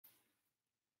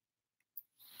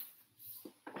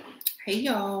Hey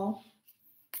y'all,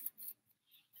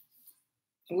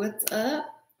 what's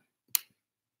up?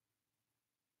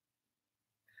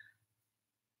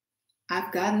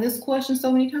 I've gotten this question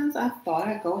so many times, I thought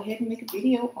I'd go ahead and make a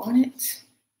video on it.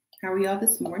 How are y'all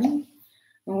this morning?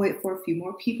 I'm gonna wait for a few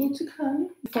more people to come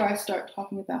before I start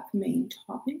talking about the main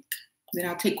topic. Then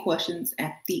I'll take questions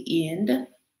at the end.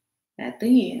 Thank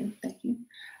you.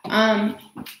 Um,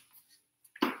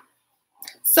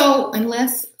 so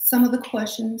unless some of the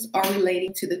questions are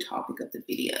relating to the topic of the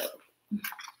video.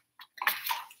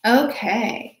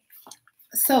 Okay,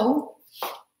 so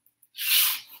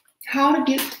how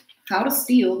to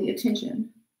steal the attention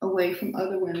away from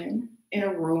other women in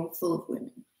a room full of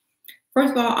women.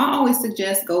 First of all, I always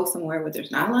suggest go somewhere where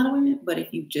there's not a lot of women, but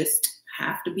if you just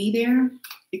have to be there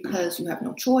because you have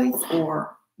no choice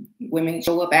or women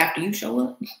show up after you show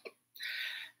up,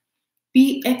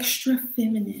 be extra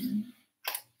feminine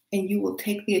and you will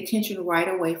take the attention right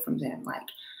away from them. Like,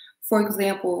 for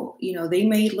example, they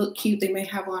may look cute. They may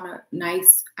have on a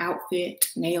nice outfit,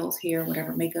 nails, hair,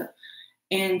 whatever, makeup.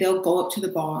 And they'll go up to the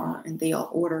bar and they'll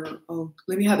order, oh,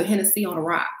 let me have a Hennessy on the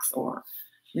rocks, or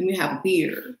let me have a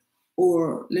beer,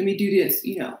 or let me do this,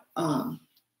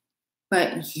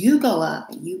 But you go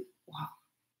up and you walk.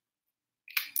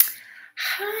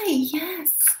 Hi,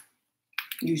 yes.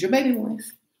 Use your baby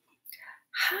voice.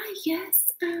 Hi,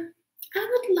 yes. I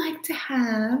would like to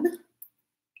have.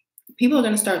 People are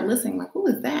going to start listening like, who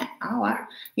is that?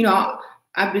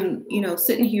 I've been,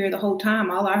 sitting here the whole time.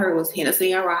 All I heard was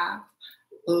Hennessy and rocks.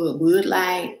 Bud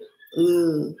Light,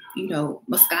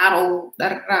 Moscato, da,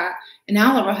 da, da. And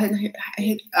now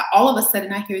all of a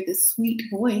sudden I hear this sweet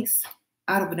voice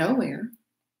out of nowhere.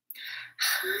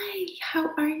 Hi,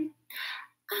 how are you?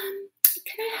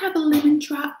 Can I have a lemon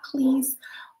drop, please,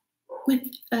 with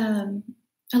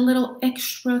a little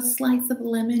extra slice of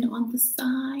lemon on the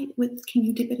side? Can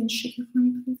you dip it in sugar for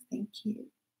me, please? Thank you.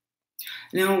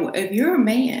 Now, if you're a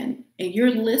man and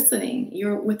you're listening,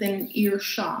 you're within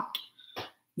earshot.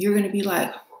 You're going to be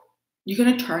like, you're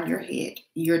going to turn your head.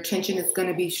 Your attention is going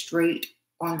to be straight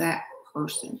on that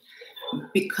person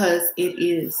because it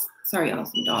is, sorry, y'all,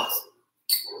 some dogs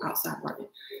outside barking.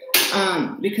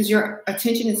 Because your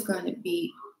attention is going to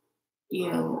be,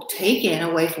 taken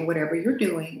away from whatever you're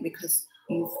doing because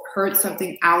you've heard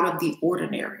something out of the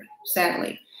ordinary.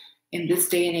 Sadly, in this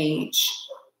day and age,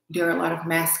 there are a lot of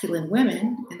masculine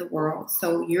women in the world.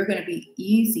 So you're going to be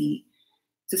easy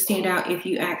to stand out if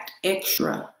you act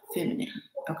extra feminine,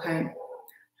 okay?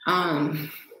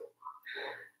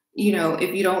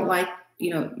 If you don't like,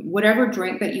 whatever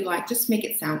drink that you like, just make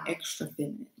it sound extra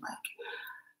feminine,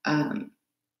 like,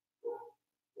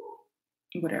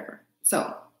 whatever.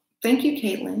 So thank you,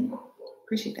 Caitlin.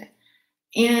 Appreciate that.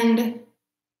 And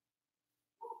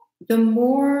the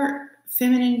more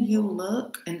feminine you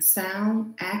look and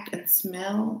sound, act, and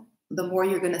smell, the more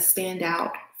you're going to stand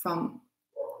out from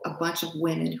a bunch of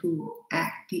women who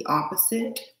act the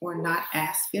opposite or not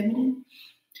as feminine.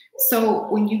 So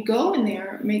when you go in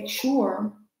there, make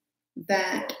sure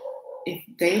that if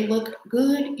they look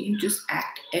good, you just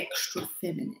act extra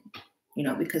feminine,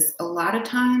 because a lot of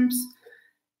times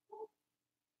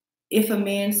if a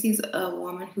man sees a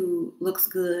woman who looks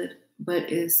good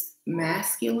but is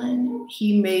masculine,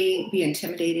 he may be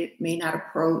intimidated, may not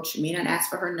approach, may not ask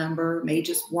for her number, may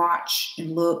just watch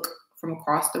and look from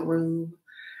across the room.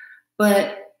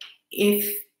 But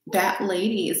if that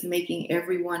lady is making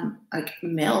everyone like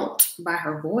melt by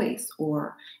her voice,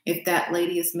 or if that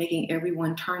lady is making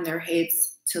everyone turn their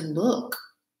heads to look,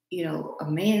 a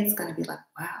man's going to be like,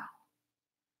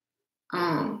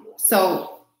 wow.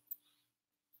 So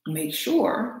make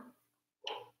sure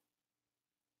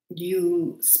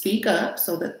you speak up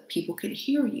so that people can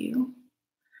hear you.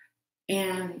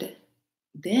 And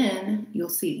then you'll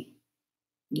see,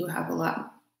 you'll have a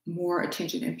lot more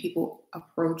attention and people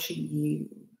approaching you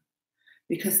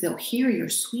because they'll hear your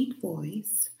sweet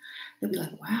voice. They'll be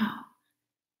like, wow,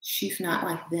 she's not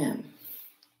like them.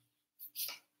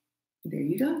 There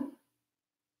you go.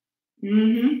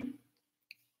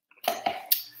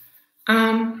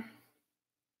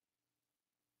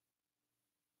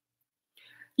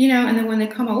 And then when they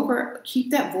come over,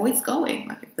 keep that voice going.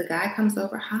 Like if the guy comes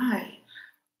over, hi,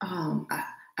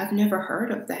 I've never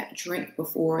heard of that drink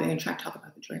before, and try to talk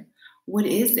about the drink. What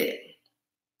is it?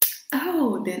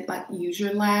 Oh, then like use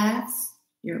your laughs,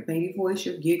 your baby voice,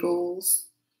 your giggles,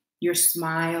 your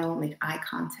smile, make eye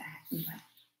contact. And like,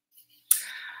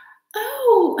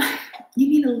 oh, you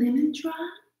need a lemon drop?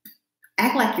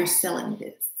 Act like you're selling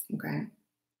this, okay?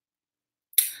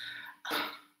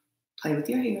 Play with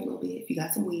your hair a little bit. If you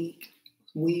got some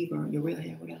weave or your real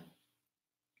hair, whatever.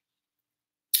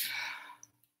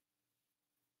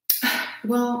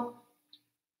 Well,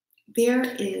 there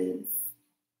is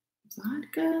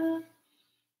vodka,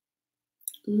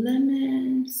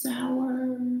 lemon,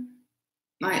 sour.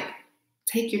 Like,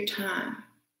 take your time.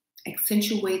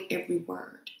 Accentuate every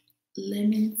word.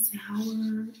 Lemon, sour,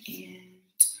 and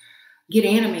get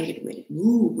animated with it.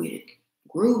 Move with it.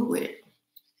 Groove with it.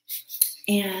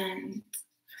 And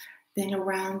then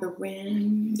around the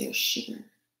rim, there's sugar.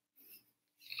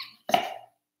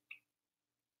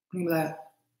 I'm like,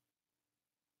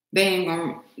 they ain't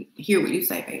gonna hear what you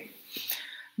say, baby.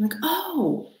 I'm like,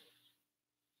 oh,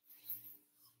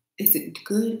 is it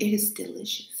good? It is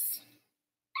delicious.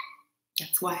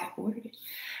 That's why I ordered it.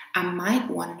 I might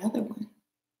want another one.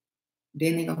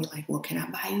 Then they're gonna be like, well, can I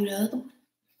buy you the other one?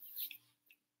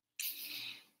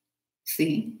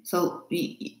 See, so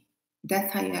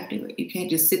that's how you have to do it. You can't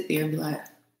just sit there and be like,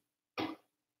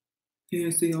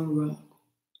 Hennessy on the rock,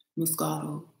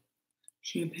 Moscato,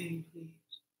 champagne, please.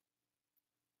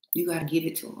 You got to give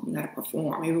it to them. You got to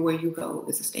perform. Everywhere you go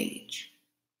is a stage.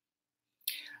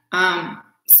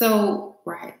 So,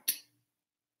 right.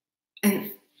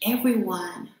 And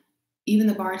everyone, even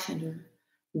the bartender,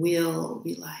 will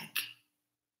be like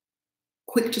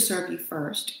quick to serve you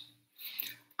first.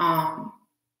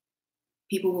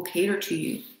 People will cater to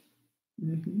you.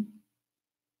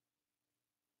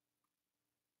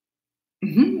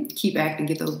 Keep acting,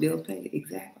 get those bills paid.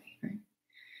 Exactly. Right.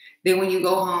 Then when you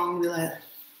go home, you be like,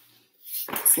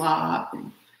 slob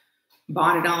and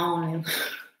bonnet on and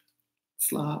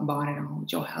slob bonnet on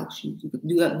with your house shoes. You could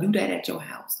do that at your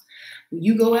house. When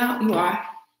you go out, you are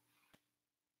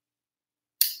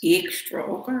extra,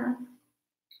 okay?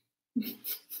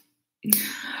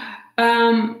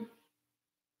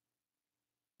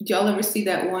 Y'all ever see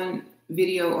that one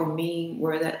video or meme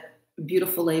where that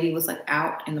beautiful lady was like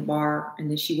out in the bar and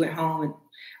then she went home and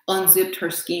unzipped her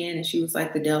skin and she was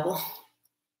like the devil?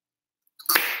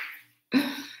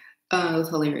 It was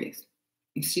hilarious.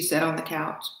 She sat on the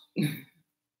couch and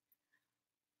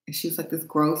she was like this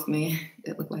gross man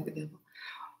that looked like the devil.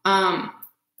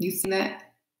 You seen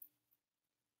that?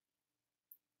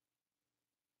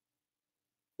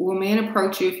 Will men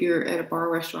approach you if you're at a bar or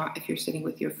restaurant, if you're sitting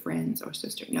with your friends or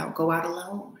sister? No, go out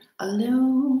alone.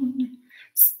 Alone.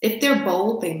 If they're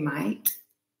bold, they might,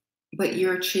 but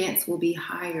your chance will be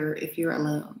higher if you're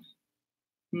alone.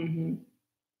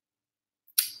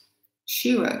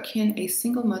 Shira, can a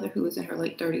single mother who is in her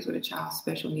late 30s with a child with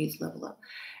special needs level up?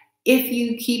 If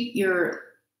you keep your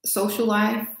social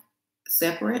life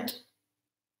separate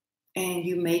and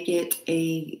you make it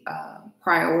a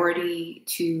priority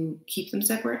to keep them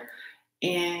separate,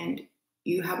 and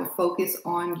you have a focus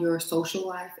on your social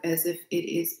life as if it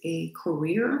is a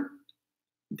career,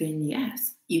 then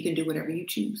yes, you can do whatever you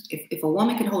choose. If a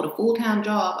woman can hold a full-time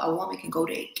job, a woman can go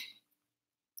date.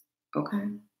 Okay?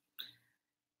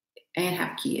 And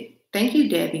have a kid. Thank you,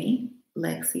 Debbie,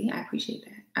 Lexi. I appreciate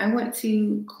that. I went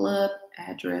to Club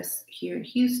Address here in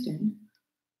Houston.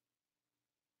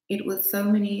 It was so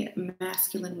many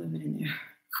masculine women in there.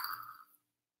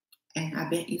 And I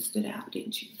bet you stood out,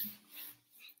 didn't you?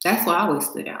 That's why I always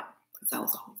stood out, because I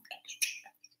was always extra.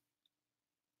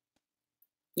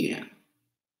 Yeah.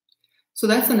 So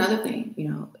that's another thing, you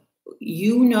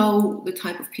know the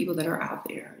type of people that are out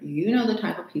there. You know the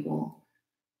type of people,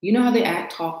 you know how they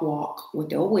act, talk, walk, what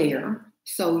they'll wear.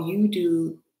 So you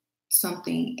do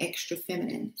something extra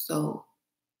feminine. So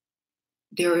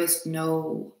there is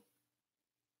no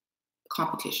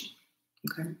competition.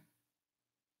 Okay.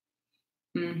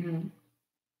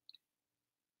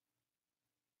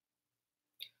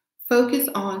 Focus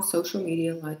on social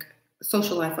media, like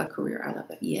social life, like career. I love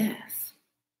that. Yes.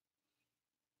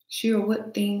 Shira,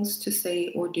 what things to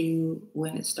say or do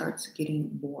when it starts getting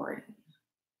boring?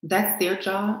 That's their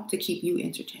job, to keep you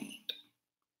entertained.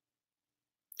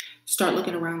 Start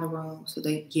looking around the room so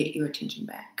they get your attention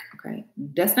back. Okay.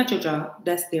 That's not your job.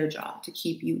 That's their job, to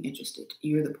keep you interested.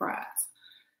 You're the prize.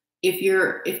 If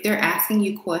they're asking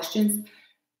you questions,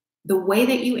 the way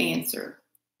that you answer,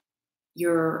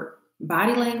 your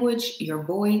body language, your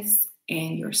voice,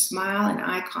 and your smile and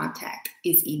eye contact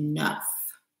is enough,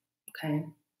 okay,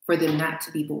 for them not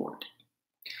to be bored.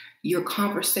 Your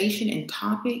conversation and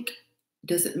topic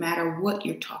doesn't matter what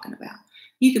you're talking about.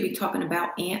 You could be talking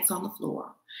about ants on the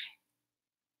floor.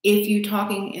 If you're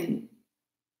talking and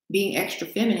being extra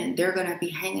feminine, they're going to be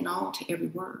hanging on to every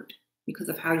word because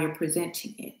of how you're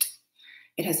presenting it.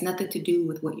 It has nothing to do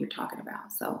with what you're talking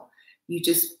about. So you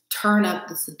just turn up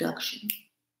the seduction,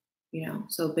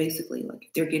 So basically, like,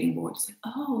 if they're getting bored, say,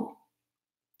 oh,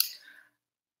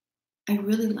 I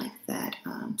really like that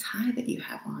tie that you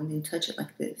have on, and touch it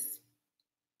like this.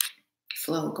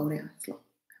 Slow, go down, slow.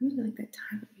 I really like that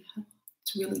tie that you have on.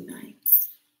 It's really nice.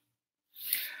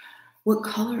 What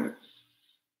color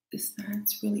is that?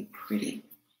 It's really pretty.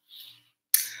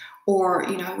 Or,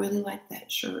 I really like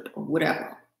that shirt or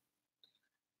whatever.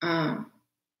 Um,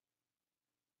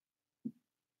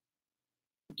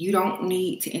 you don't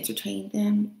need to entertain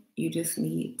them. You just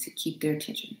need to keep their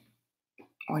attention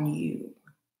on you.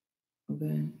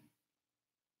 Okay.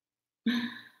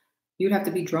 You'd have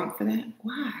to be drunk for that?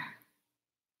 Why?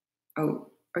 Oh,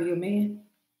 are you a man?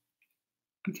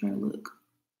 I'm trying to look.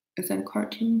 Is that a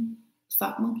cartoon?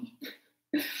 Sock monkey?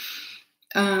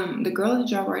 The girl at the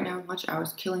job right now, lunch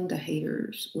hours, killing the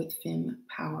haters with femme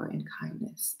power and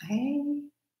kindness. Hey.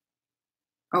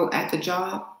 Oh, at the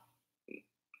job?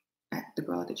 At the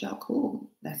girl at the job, cool.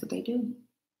 That's what they do.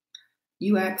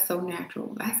 You act so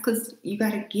natural. That's because you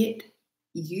got to get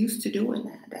used to doing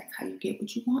that. That's how you get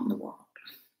what you want in the world.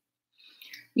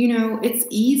 It's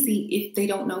easy if they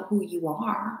don't know who you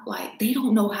are. Like, they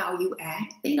don't know how you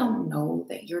act. They don't know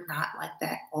that you're not like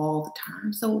that all the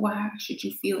time. So why should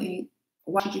you feel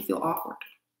awkward?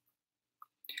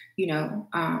 You know,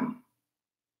 um,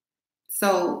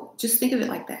 so just think of it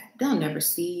like that. They'll never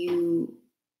see you.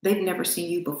 They've never seen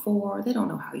you before. They don't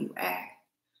know how you act.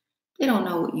 They don't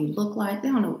know what you look like. They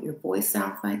don't know what your voice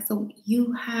sounds like. So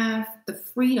you have the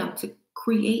freedom to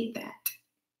create that.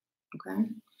 Okay.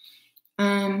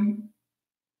 Um,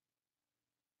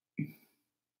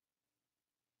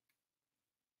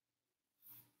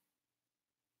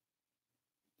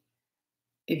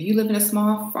 if you live in a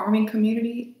small farming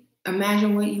community,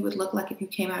 imagine what you would look like if you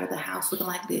came out of the house looking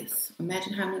like this.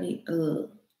 Imagine how many the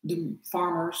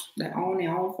farmers that own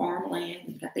their own farmland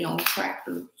and got their own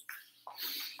tractors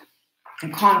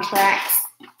and contracts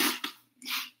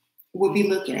would be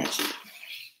looking at you.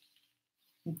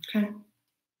 Okay.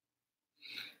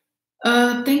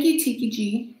 Thank you, Tiki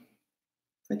G,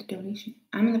 for the donation.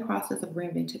 I'm in the process of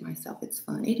reinventing myself. It's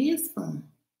fun. It is fun,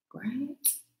 right?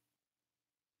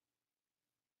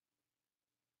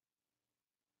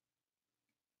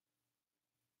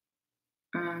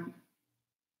 Um,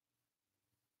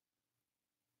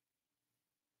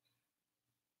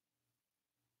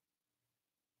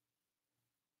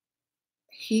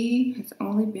 he has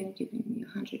only been giving me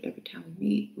 100 every time we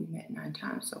meet. We met 9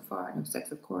 times so far. No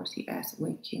sex, of course. He asked,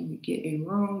 when can we get a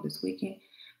room this weekend?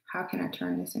 How can I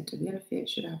turn this into benefit?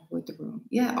 Should I avoid the room?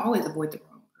 Yeah, always avoid the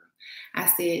room. I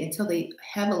said until they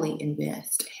heavily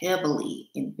invest.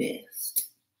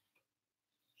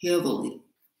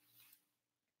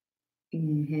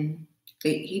 Mm-hmm.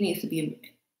 He needs to be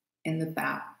in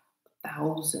the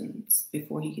thousands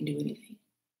before he can do anything.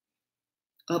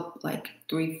 Up like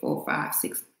 3, 4, 5,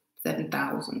 6,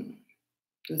 7,000.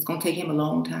 It's gonna take him a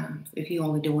long time if he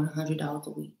only doing $100 a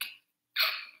week.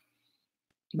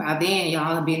 By then,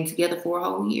 y'all have been together for a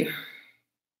whole year.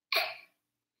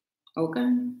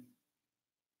 Okay.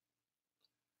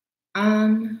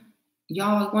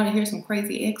 Y'all want to hear some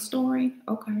crazy ex story?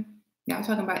 Okay. Y'all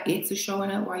talking about exes showing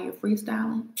up while you're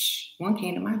freestyling? One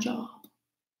came to my job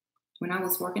when I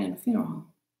was working in a funeral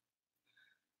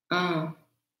home.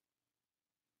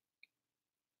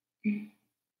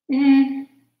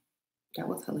 That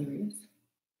was hilarious.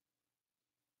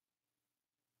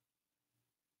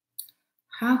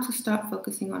 How to stop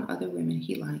focusing on other women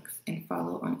he likes and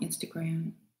follow on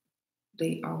Instagram.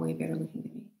 They are way better looking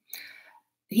than me.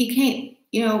 He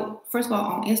can't, first of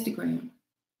all, on Instagram,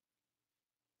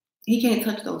 he can't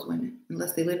touch those women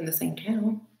unless they live in the same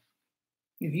town.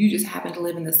 If you just happen to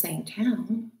live in the same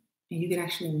town and you can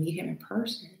actually meet him in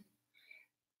person,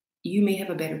 you may have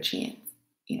a better chance.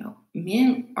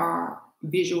 Men are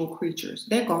visual creatures.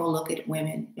 They're going to look at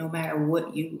women no matter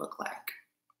what you look like.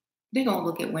 They're going to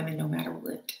look at women no matter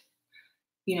what.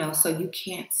 So you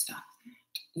can't stop that.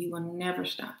 You will never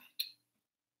stop it.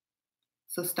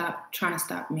 So stop trying to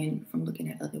stop men from looking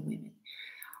at other women.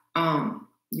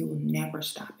 You will never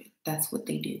stop it. That's what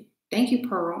they do. Thank you,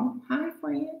 Pearl. Hi,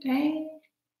 friend. Hey.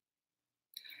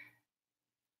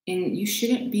 And you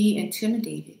shouldn't be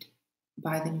intimidated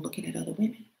by them looking at other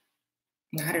women.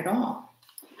 Not at all.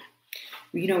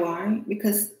 You know why?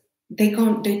 Because they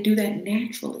do that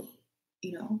naturally.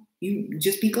 You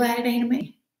just be glad it ain't a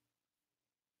man.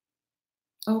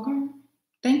 Okay.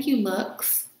 Thank you,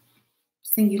 Lux.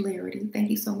 Singularity. Thank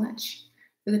you so much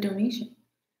for the donation.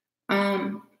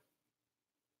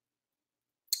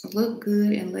 Look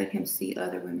good and let him see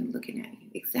other women looking at you.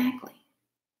 Exactly.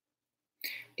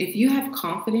 If you have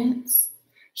confidence,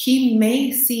 he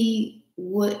may see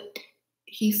what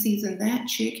he sees in that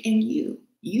chick in you.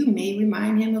 You may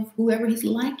remind him of whoever he's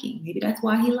liking. Maybe that's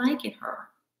why he liking her.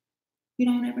 You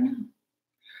don't ever know.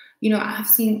 I've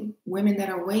seen women that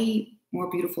are way more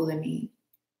beautiful than me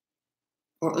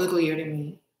or uglier than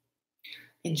me.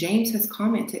 And James has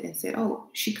commented and said, oh,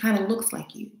 she kind of looks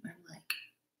like you. I'm like,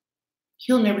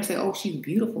 he'll never say, oh, she's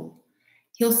beautiful.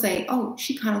 He'll say, oh,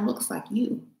 she kind of looks like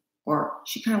you. Or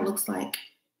she kind of looks like,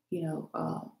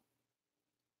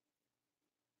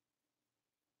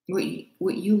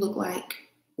 what you look like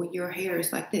when your hair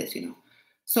is like this.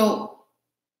 So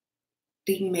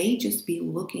they may just be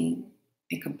looking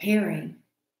and comparing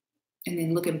and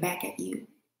then looking back at you.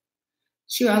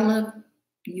 Sure, I love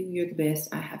you. You're the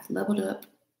best. I have leveled up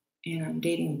and I'm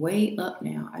dating way up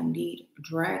now. I need a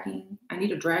dragging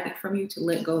from you to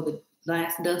let go of the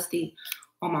last Dusty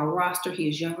on my roster. He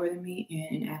is younger than me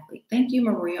and an athlete. Thank you,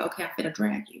 Maria. Okay, I'm gonna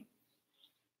drag you.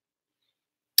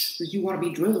 Because you want to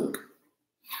be drugged.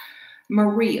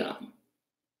 Maria,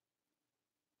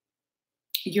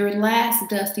 your last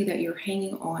Dusty that you're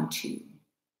hanging on to,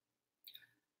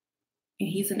 and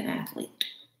he's an athlete,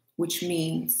 which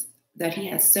means that he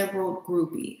has several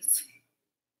groupies,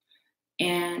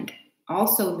 and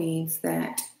also means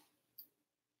that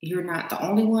you're not the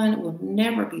only one, will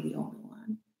never be the only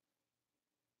one,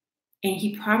 and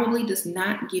he probably does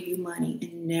not give you money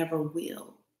and never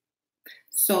will.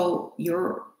 So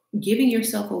you're giving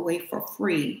yourself away for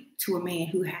free to a man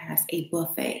who has a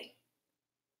buffet.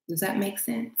 Does that make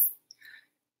sense?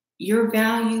 Your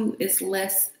value is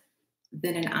less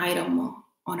than an item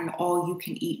on an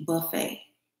all-you-can-eat buffet.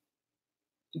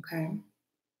 Okay?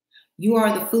 You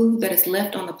are the food that is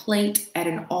left on the plate at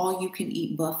an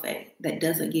all-you-can-eat buffet that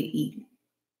doesn't get eaten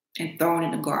and thrown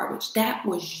in the garbage. That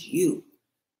was you.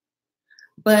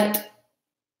 But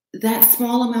that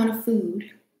small amount of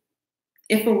food,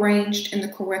 if arranged in the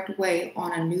correct way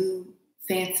on a new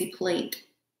fancy plate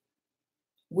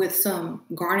with some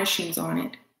garnishings on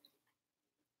it,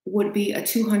 would be a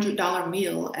 $200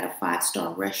 meal at a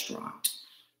 5-star restaurant.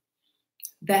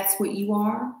 That's what you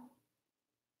are.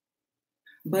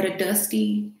 But a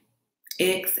dusty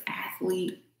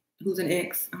ex-athlete, who's an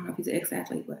ex, I don't know if he's an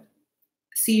ex-athlete, but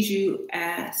sees you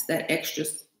as that extra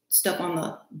stuff on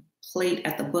the plate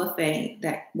at the buffet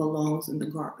that belongs in the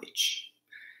garbage.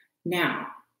 Now,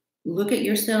 look at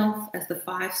yourself as the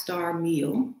 5-star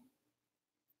meal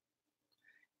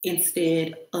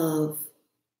instead of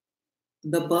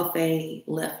the buffet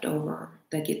leftover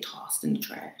that get tossed in the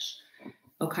trash.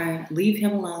 Okay? Leave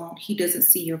him alone. He doesn't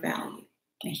see your value,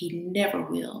 and he never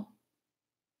will.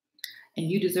 And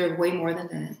you deserve way more than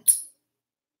that.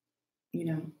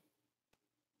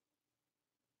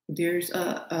 There's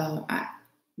a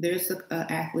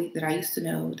athlete that I used to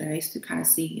know, that I used to kind of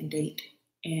see and date,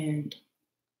 and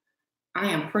I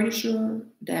am pretty sure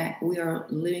that we are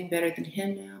living better than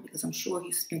him now, because I'm sure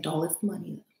he spent all his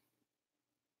money.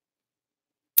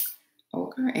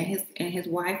 Okay, and his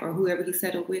wife or whoever he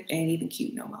settled with ain't even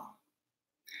cute no more.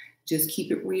 Just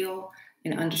keep it real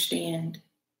and understand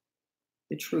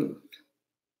the truth.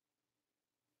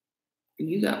 Here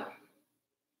you go.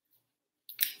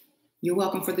 You're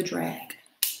welcome for the drag.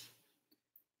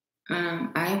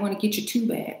 I didn't want to get you too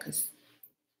bad because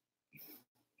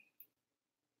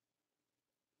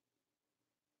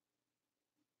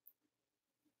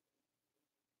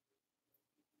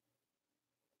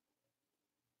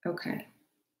okay,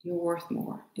 you're worth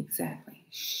more. Exactly.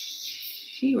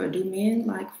 Shira, do men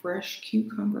like fresh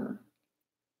cucumber?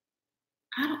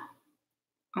 I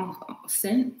don't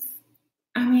sense.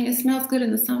 I mean, it smells good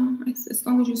in the summer. As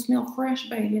long as you smell fresh,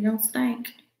 baby, it don't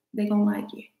stink. They gonna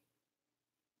like you.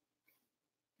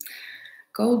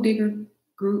 Gold Digger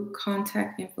group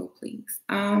contact info, please.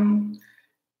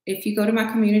 If you go to my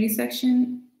community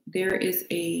section, there is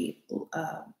a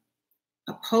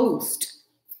post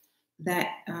that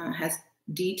has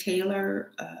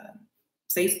detailer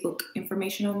Facebook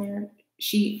information on there.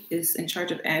 She is in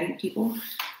charge of adding people.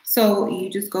 So you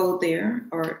just go there,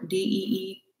 or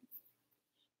DEE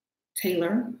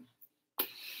Taylor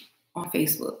on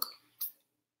Facebook.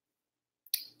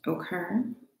 Okay.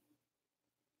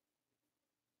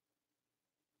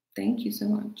 Thank you so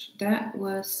much. That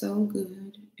was so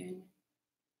good and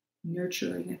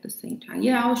nurturing at the same time.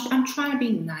 Yeah, I'm trying to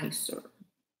be nicer.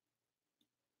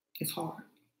 It's hard,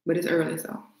 but it's early,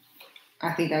 so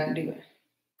I think I can do it.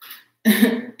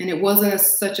 And it wasn't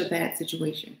such a bad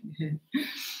situation.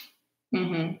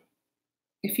 Mm-hmm.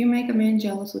 If you make a man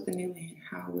jealous with a new man,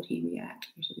 how would he react?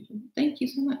 Thank you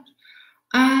so much.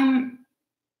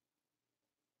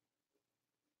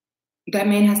 That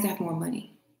man has to have more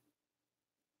money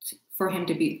for him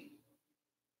to be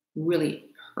really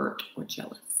hurt or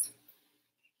jealous,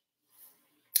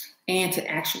 and to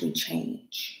actually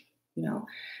change.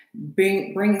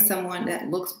 Bringing someone that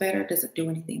looks better doesn't do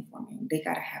anything for me. They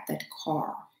got to have that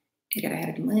car. They got to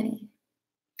have the money,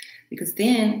 because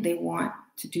then they want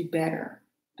to do better.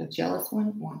 The jealous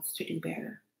one wants to do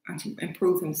better and to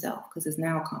improve himself because it's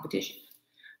now a competition.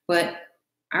 But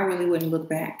I really wouldn't look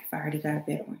back if I already got a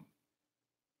better one.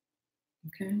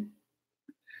 Okay.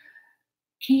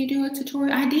 Can you do a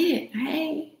tutorial? I did.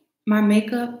 Hey, my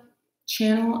makeup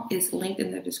channel is linked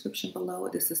in the description below.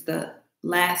 This is the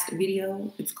last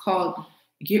video. It's called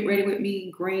Get Ready With Me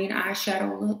Green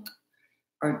Eyeshadow Look,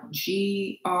 or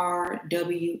GRWM,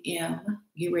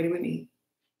 Get Ready With Me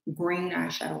Green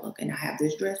Eyeshadow Look. And I have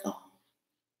this dress on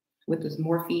with this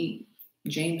Morphe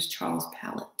James Charles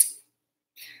palette.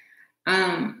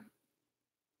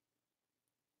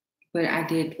 But I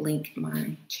did link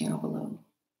my channel below.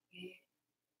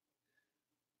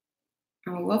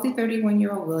 I'm a wealthy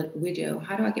 31-year-old widow.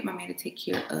 How do I get my man to take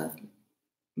care of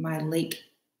my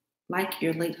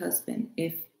your late husband?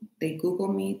 If they Google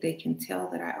me, they can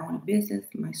tell that I own a business.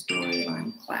 My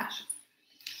storyline clashes.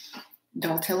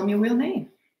 Don't tell them your real name.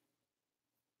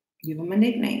 Give them a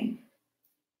nickname.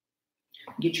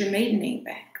 Get your maiden name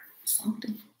back.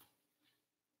 Something.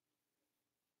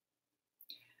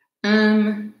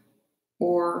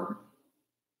 Or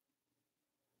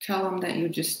tell them that you're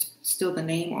just still the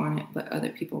name on it, but other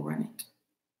people run it.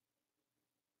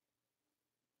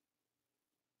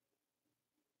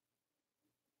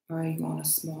 Or you want a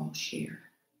small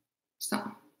share.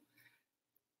 Something.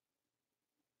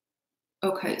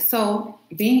 Okay, so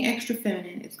being extra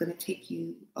feminine is going to take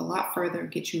you a lot further,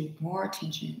 get you more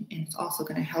attention, and it's also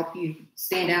going to help you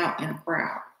stand out in a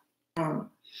crowd.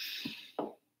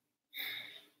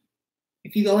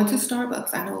 If you go into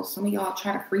Starbucks, I know some of y'all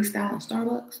try to freestyle in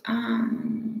Starbucks.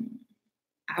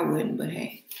 I wouldn't, but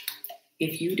hey,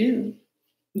 if you do,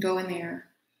 go in there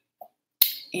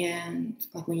and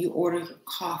like when you order your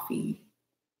coffee,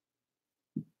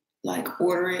 like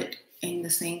order it in the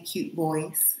same cute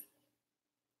voice.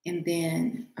 And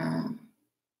then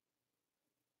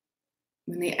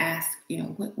when they ask,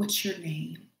 what's your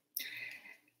name?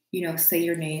 Say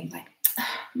your name, like,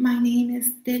 my name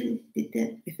is if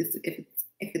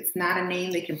it's not a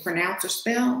name they can pronounce or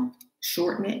spell,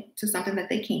 shorten it to something that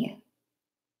they can.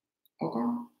 Okay.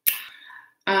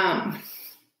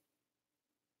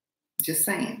 Just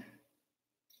saying.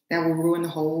 That will ruin the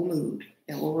whole mood.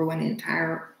 That will ruin the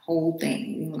entire whole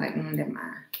thing. You're like, never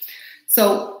mind.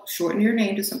 So shorten your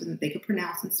name to something that they can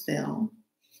pronounce and spell.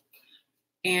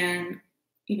 And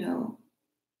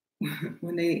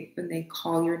when they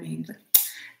call your name, like,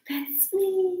 that's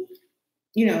me.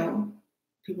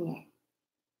 People are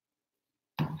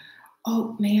like,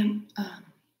 oh, ma'am,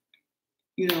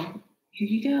 here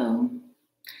you go.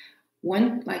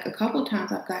 A couple of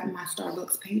times I've gotten my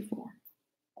Starbucks paid for.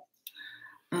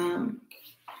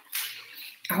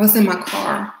 I was in my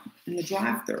car in the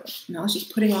drive-thru, and I was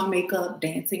just putting on makeup,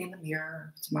 dancing in the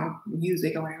mirror to my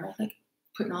music or whatever. I was like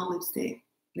putting on lipstick,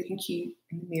 looking cute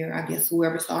in the mirror. I guess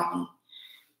whoever saw me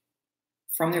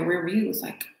from their rear view was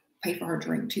like, pay for her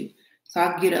drink too. So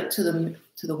I get up to the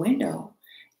window,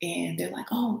 and they're like,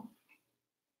 oh,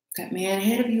 that man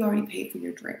ahead of you already paid for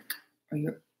your drink or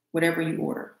your whatever you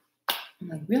order. I'm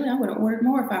like, really? I would have ordered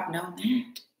more if I've known that. I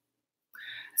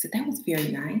said, that was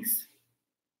very nice.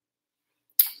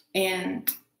 And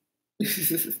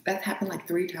that happened like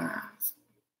 3 times.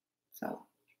 So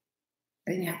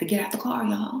I didn't have to get out the car,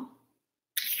 y'all.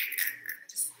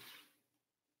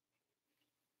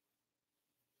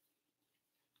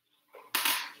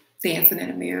 Dancing in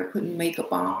the mirror, putting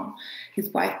makeup on. His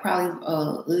wife probably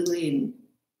ugly and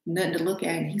nothing to look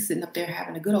at, and he's sitting up there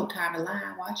having a good old time in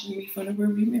line, watching me from the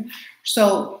rearview mirror.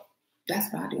 So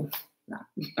that's what I do.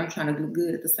 I'm trying to do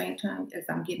good at the same time as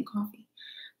I'm getting coffee.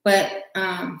 But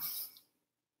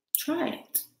try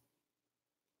it.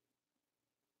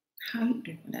 How you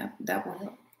doing? That will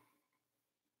help.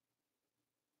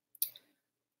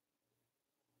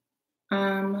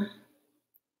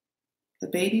 The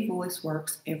baby voice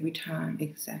works every time,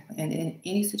 exactly. And in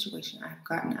any situation, I've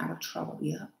gotten out of trouble.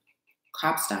 Yeah.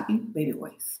 Cop stopping, baby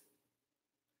voice.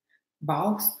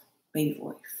 Boss, baby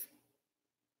voice.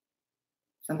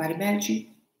 Somebody mad at you,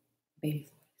 baby voice.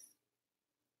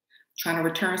 Trying to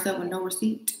return stuff with no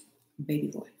receipt, baby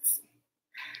voice.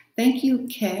 Thank you,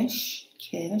 Kesh.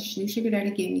 New Sugar Daddy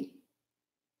gave me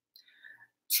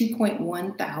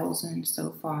 2.1 thousand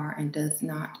so far and does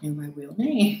not know my real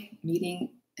name. Meeting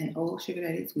an old Sugar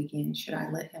Daddy this weekend. Should I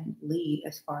let him lead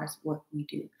as far as what we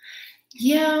do?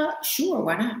 Yeah, sure.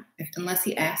 Why not? Unless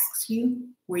he asks you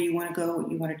where you want to go,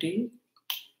 what you want to do.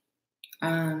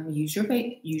 Use your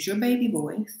baby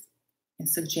voice and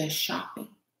suggest shopping,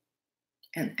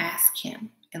 and ask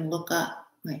him and look up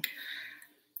like,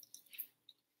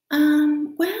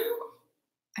 well,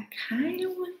 I kind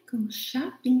of want to go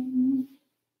shopping.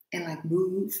 and like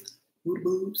move the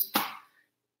boobs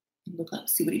and look up,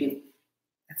 see what he do.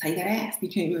 That's how you gotta ask. You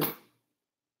can't be like,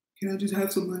 can I just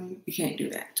have some money? You can't do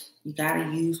that. You gotta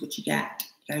use what you got.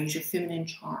 You gotta use your feminine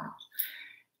charms.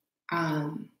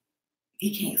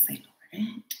 He can't say no to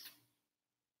that.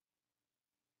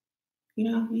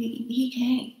 He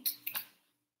can't.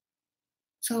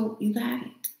 So you got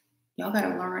it. Y'all gotta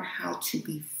learn how to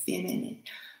be feminine.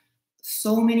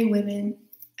 So many women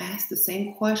ask the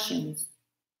same questions,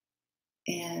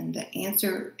 and the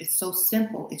answer is so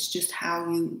simple. It's just how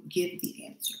you give the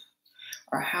answer,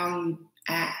 or how you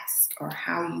ask, or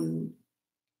how you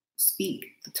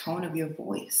speak, the tone of your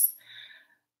voice.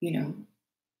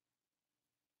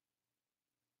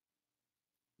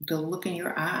 The look in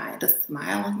your eye, the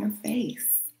smile on your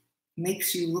face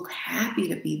makes you look happy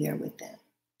to be there with them,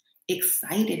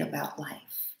 excited about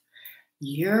life.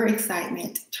 Your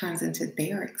excitement turns into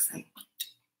their excitement.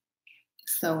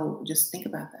 So just think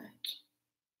about that.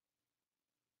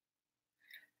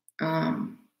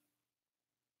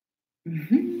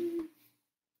 Mhm.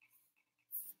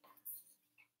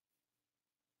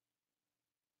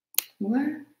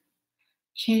 What?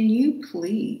 Can you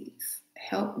please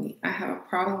help me? I have a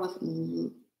problem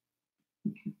with.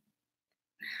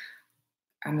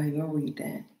 I'm not even gonna read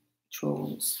that.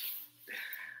 Trolls.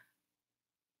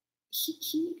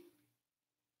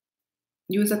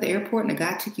 You was at the airport and a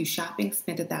guy took you shopping,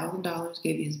 spent $1,000,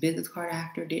 gave you his business card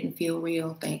after, didn't feel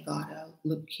real. Thank God, I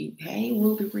look cute. Hey,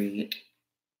 Ruby Red.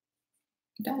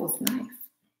 That was nice.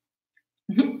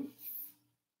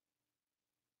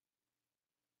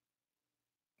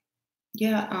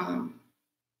 Yeah,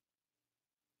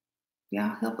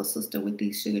 y'all help a sister with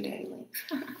these sugar daddy links.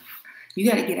 You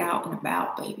got to get out and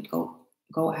about, baby.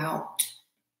 Go out.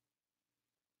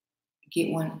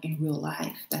 Get one in real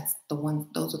life. That's the one.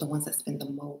 Those are the ones that spend the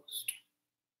most.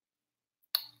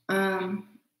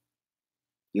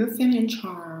 Your feminine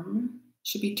charm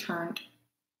should be turned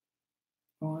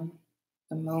on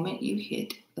the moment you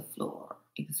hit the floor.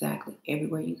 Exactly,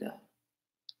 everywhere you go.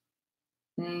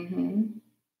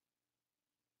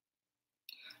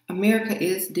 America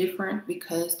is different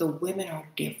because the women are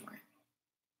different.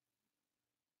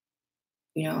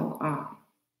 You know,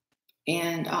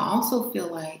 and I also feel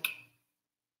like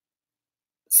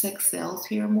sex sells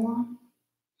here more.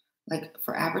 Like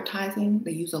for advertising,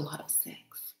 they use a lot of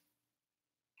sex.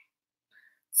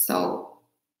 So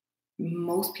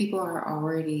most people are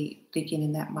already thinking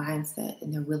in that mindset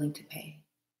and they're willing to pay.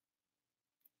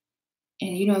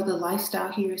 And the lifestyle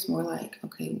here is more like,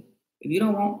 okay, if you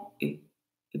don't want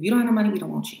if you don't have no money, we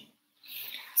don't want you.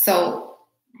 So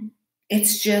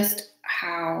it's just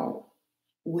how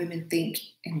women think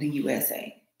in the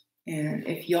USA. And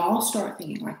if y'all start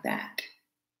thinking like that,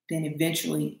 then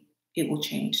eventually it will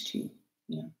change too.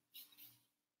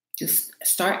 Just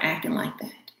start acting like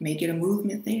that. Make it a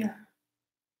movement there.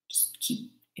 Just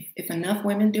keep. If enough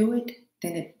women do it,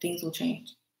 then things will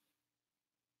change.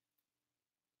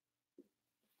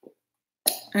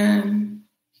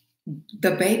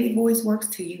 The baby voice works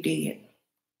till you dead.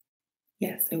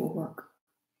 Yes, it will work.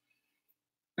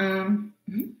 I'm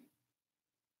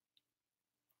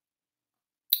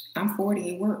 40.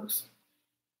 It works.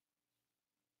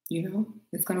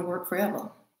 It's gonna work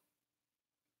forever.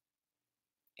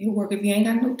 It'll work if you ain't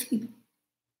got no teeth.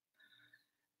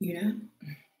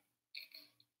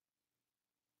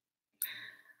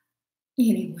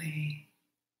 Anyway.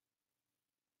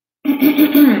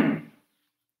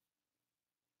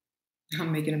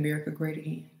 I'm making America great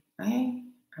again. Hey,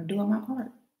 I'm doing my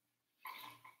part.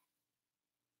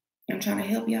 I'm trying to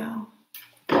help y'all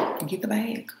get the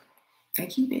bag and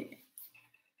keep it.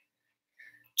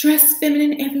 Dress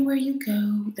feminine everywhere you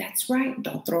go. That's right.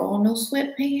 Don't throw on no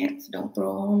sweatpants. Don't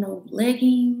throw on no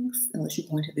leggings unless you're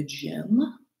going to the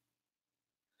gym.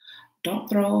 Don't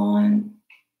throw on.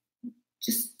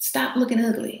 Just stop looking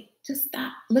ugly. Just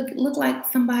stop. Look like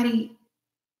somebody.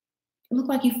 Look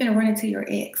like you finna run into your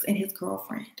ex and his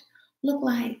girlfriend. Look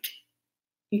like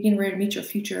you're getting ready to meet your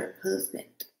future husband.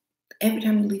 Every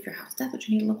time you leave your house, that's what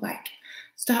you need to look like.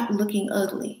 Stop looking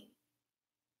ugly.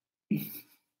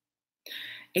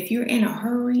 If you're in a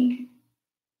hurry,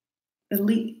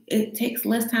 it takes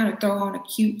less time to throw on a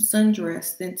cute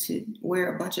sundress than to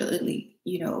wear a bunch of ugly,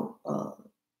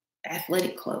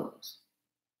 athletic clothes.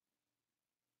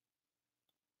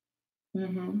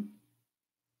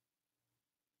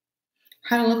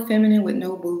 How to look feminine with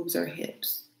no boobs or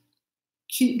hips.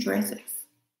 Cute dresses,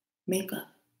 makeup,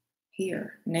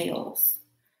 hair, nails,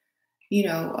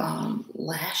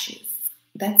 lashes.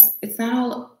 It's not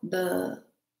all the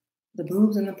The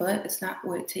boobs and the butt, it's not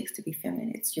what it takes to be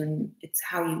feminine. It's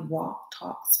how you walk,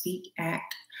 talk, speak,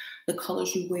 act, the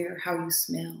colors you wear, how you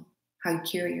smell, how you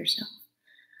carry yourself.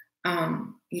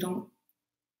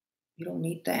 You don't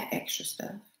need that extra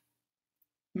stuff.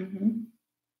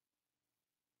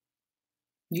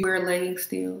 You wear leggings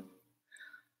still.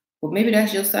 Well, maybe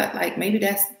that's your side. Like maybe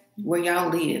that's where y'all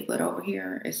live, but over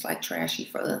here it's like trashy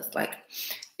for us. Like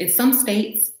in some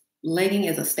states, legging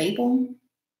is a staple.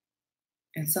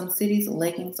 In some cities,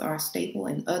 leggings are a staple.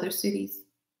 In other cities,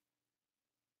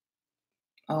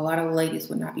 a lot of ladies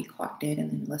would not be caught dead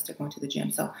unless they're going to the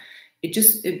gym. So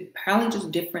it probably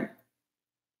just different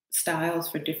styles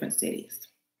for different cities,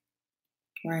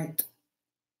 right?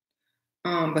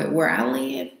 But where I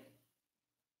live,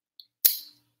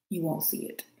 you won't see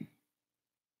it.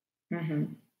 hmm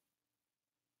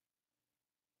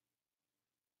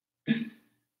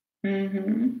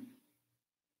hmm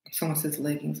Someone says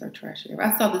leggings are trashy.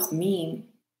 I saw this meme,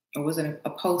 or was it a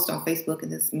post on Facebook,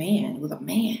 and this man, it was a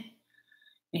man,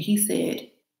 and he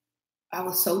said, I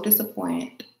was so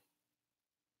disappointed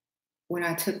when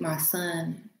I took my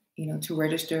son, to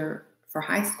register for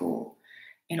high school,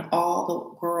 and all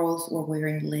the girls were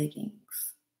wearing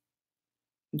leggings.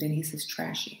 And then he says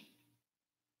trashy.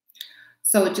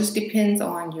 So it just depends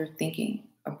on your thinking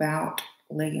about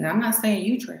leggings. I'm not saying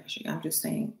you trashy. I'm just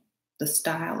saying the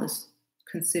style is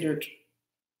considered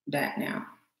that now,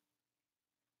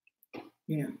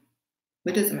 you know.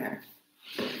 But it doesn't matter.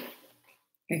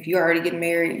 If you already get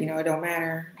married, it don't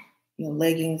matter.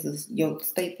 Leggings is your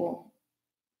staple.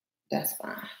 That's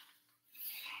fine.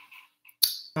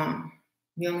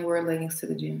 You only wear leggings to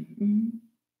the gym.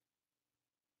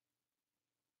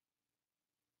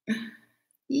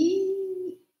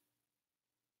 Yee.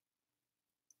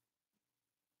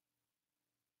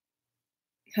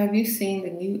 Have you seen the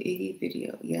new Iggy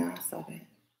video? Yeah, I saw that.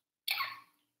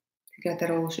 You got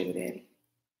that old sugar daddy.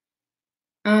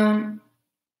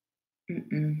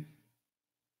 Mm-mm.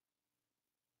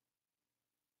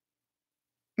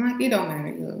 Like it don't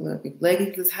matter. Look, if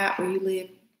leggings is hot where you live,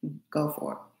 go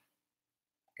for it.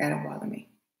 That don't bother me.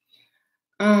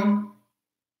 Um,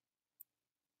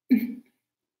 I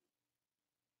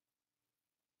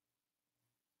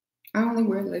only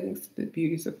wear leggings to the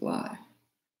beauty supply.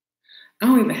 I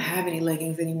don't even have any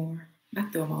leggings anymore. I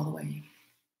threw them all away.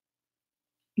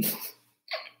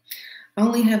 I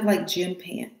only have like gym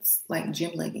pants, like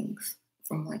gym leggings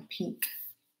from like Pink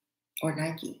or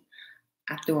Nike.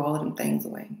 I threw all of them things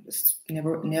away. Just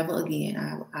never again.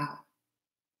 I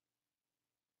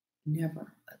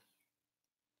never.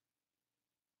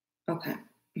 Okay.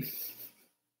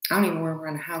 I don't even wear them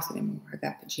around the house anymore. I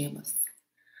got pajamas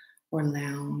or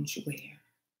lounge wear.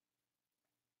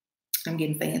 I'm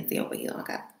getting fancy over here. I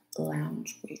got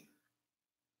lounge wear.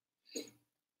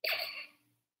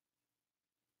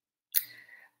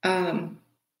 Um,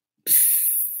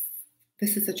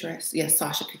 this is a dress. Yes,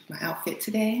 Sasha picked my outfit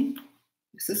today.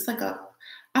 This is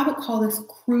I would call this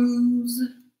cruise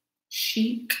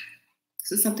chic.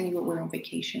 This is something you would wear on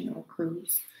vacation or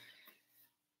cruise.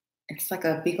 It's like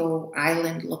a big old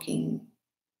island looking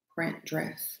print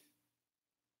dress.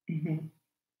 hmm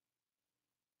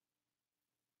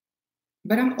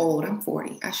But I'm old. I'm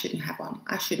 40. I shouldn't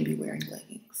be wearing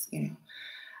leggings.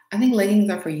 I think leggings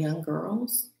are for young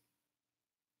girls,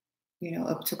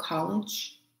 up to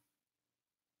college,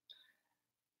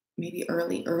 maybe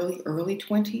early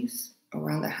 20s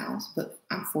around the house. But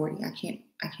I'm 40. I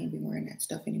can't be wearing that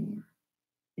stuff anymore.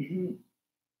 hmm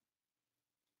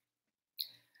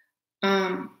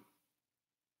Um,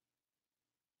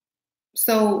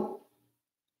 so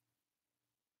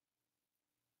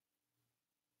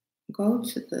go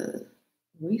to the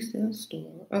resale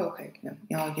store. Oh, okay. No,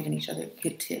 y'all are giving each other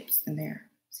good tips in there.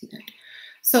 See that?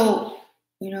 So,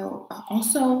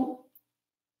 also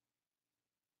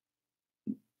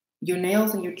your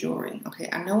nails and your jewelry. Okay.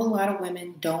 I know a lot of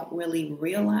women don't really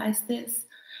realize this,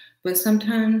 but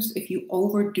sometimes if you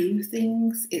overdo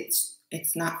things, it's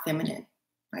not feminine.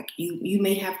 Like you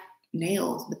may have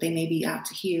nails, but they may be out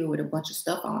to here with a bunch of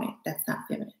stuff on it. That's not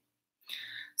feminine.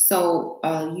 So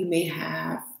you may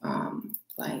have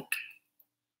like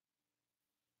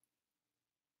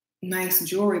nice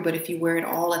jewelry, but if you wear it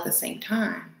all at the same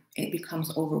time, it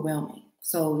becomes overwhelming.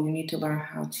 So you need to learn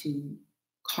how to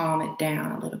calm it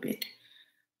down a little bit.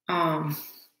 Um,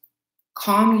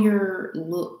 calm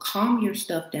your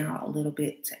stuff down a little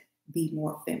bit to be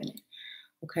more feminine.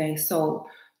 Okay, so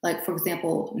like for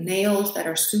example, nails that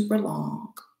are super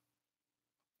long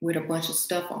with a bunch of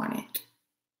stuff on it.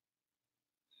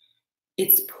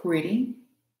 It's pretty,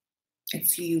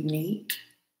 it's unique,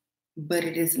 but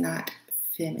it is not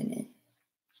feminine.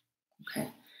 Okay.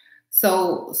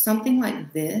 So something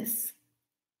like this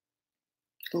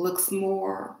looks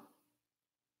more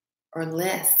or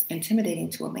less intimidating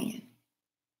to a man.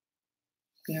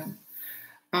 You know,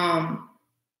 um,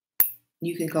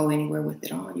 you can go anywhere with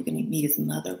it on. You can meet his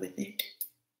mother with it.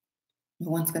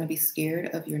 No one's going to be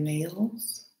scared of your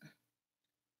nails.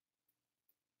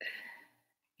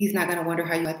 He's not going to wonder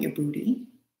how you like your booty.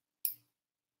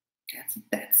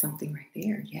 That's something right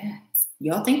there. Yes.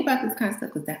 Y'all think about this kind of stuff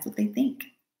because that's what they think.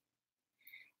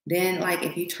 Then, like,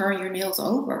 if you turn your nails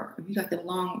over, if you got the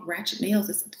long ratchet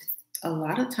nails, a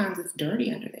lot of times it's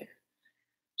dirty under there.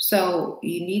 So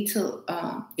you need to.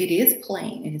 It is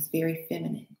plain and it's very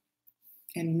feminine,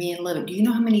 and men love it. Do you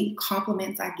know how many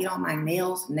compliments I get on my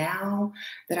nails now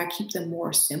that I keep them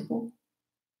more simple?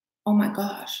 Oh my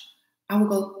gosh, I will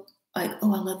go like,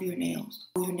 "Oh, I love your nails.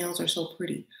 Oh, your nails are so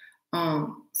pretty."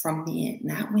 From men,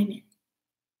 not women,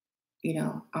 you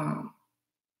know.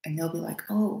 And they'll be like,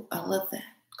 "Oh, I love that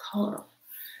color,"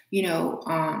 you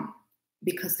know,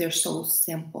 because they're so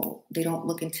simple. They don't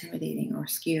look intimidating or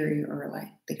scary or like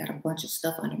they got a bunch of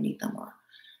stuff underneath them, or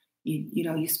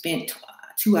you spent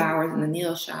 2 hours in the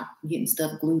nail shop getting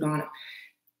stuff glued on it.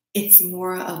 It's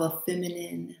more of a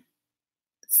feminine,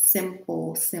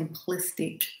 simple,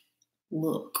 simplistic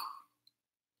look,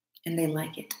 and they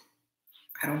like it.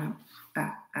 I don't know.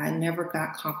 I never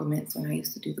got compliments when I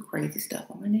used to do the crazy stuff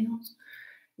on my nails,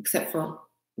 except for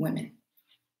women.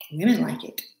 Women like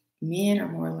it. Men are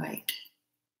more like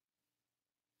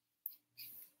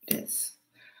this.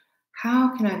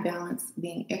 How can I balance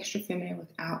being extra feminine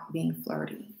without being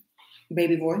flirty?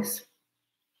 Baby voice,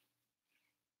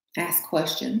 ask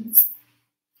questions,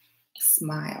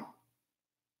 smile.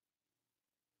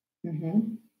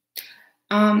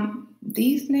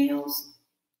 These nails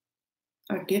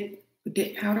are dip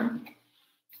powder,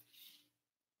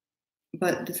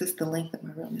 but this is the length of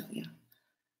my real nail, yeah.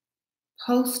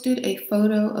 Posted a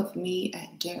photo of me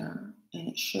at dinner and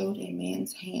it showed a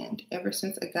man's hand. Ever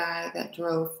since a guy that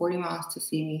drove 40 miles to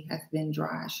see me has been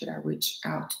dry. Should I reach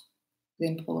out,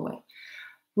 then pull away?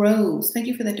 Rose, thank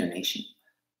you for the donation.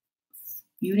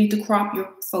 You need to crop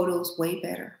your photos way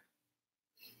better.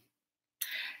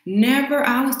 Never,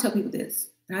 I always tell people this,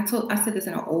 and I said this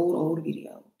in an old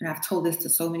video, and I've told this to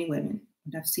so many women,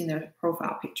 and I've seen their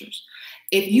profile pictures.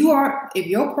 If your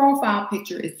profile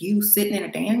picture is you sitting in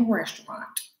a damn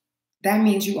restaurant, that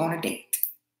means you on a date.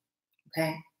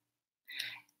 Okay?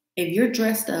 If you're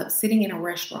dressed up sitting in a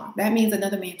restaurant, that means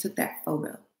another man took that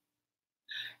photo.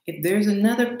 If there's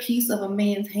another piece of a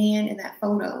man's hand in that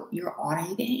photo, you're on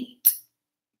a date.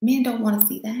 Men don't want to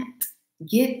see that.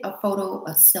 Get a photo,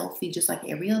 a selfie, just like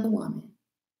every other woman,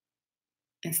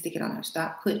 and stick it on there.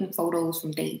 Stop putting photos from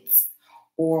dates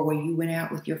or where you went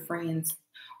out with your friends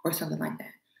or something like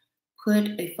that.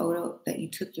 Put a photo that you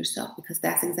took yourself, because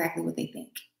that's exactly what they think.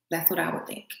 That's what I would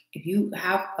think. If you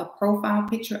have a profile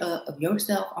picture of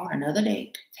yourself on another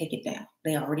date, take it down.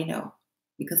 They already know,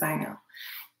 because I know.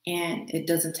 And it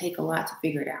doesn't take a lot to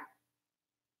figure it out.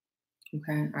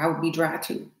 Okay, I would be dry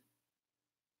too.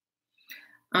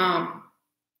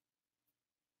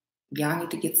 Y'all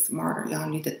need to get smarter. Y'all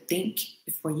need to think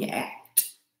before you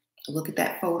act. Look at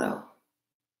that photo.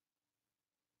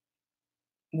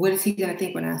 What is he gonna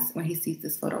think when he sees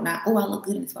this photo? Not, oh, I look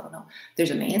good in this photo. No,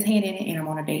 there's a man's hand in it, and I'm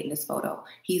on a date in this photo.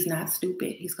 He's not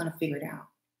stupid. He's gonna figure it out.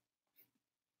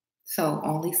 So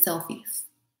only selfies.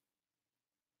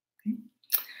 Okay.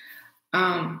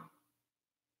 Can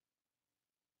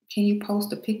you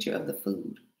post a picture of the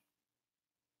food?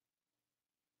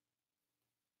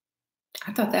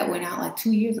 I thought that went out like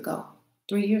 2 years ago,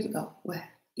 3 years ago. What?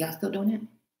 Y'all still doing it?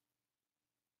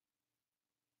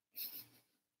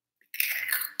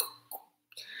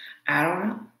 I don't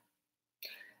know.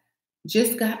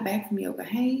 Just got back from yoga.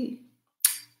 Hey,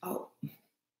 oh,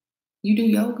 you do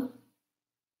yoga?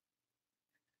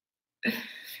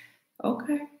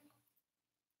 Okay.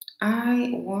 I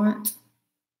want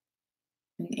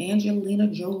an Angelina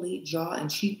Jolie jaw and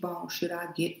cheekbone. Should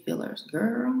I get fillers?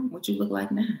 Girl, what you look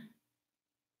like now?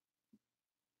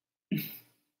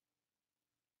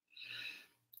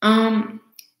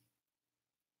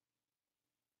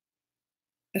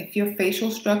 If your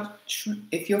facial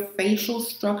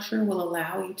structure will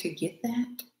allow you to get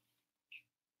that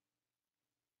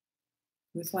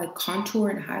with like contour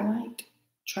and highlight,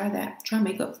 try that. Try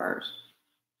makeup first.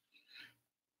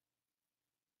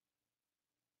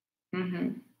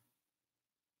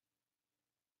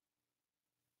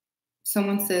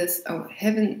 Someone says, oh,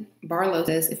 Heaven Barlow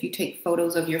says, if you take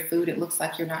photos of your food, it looks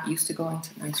like you're not used to going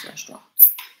to nice restaurants.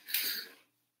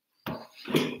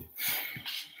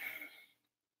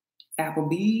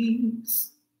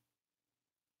 Applebee's.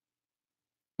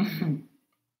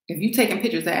 If you're taking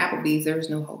pictures at Applebee's, there is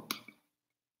no hope.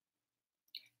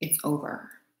 It's over.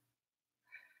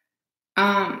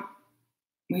 Um,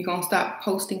 we're gonna stop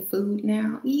posting food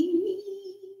now.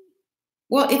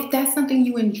 Well, if that's something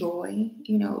you enjoy,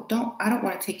 I don't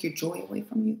want to take your joy away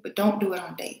from you, but don't do it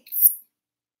on dates.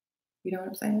 You know what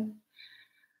I'm saying?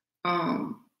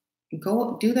 Um,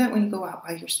 go do that when you go out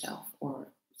by yourself or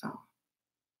something.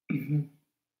 Mhm.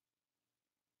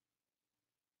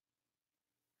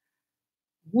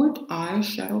 What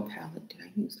eyeshadow palette did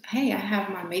I use? Hey, I have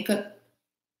my makeup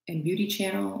and beauty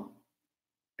channel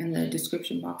in the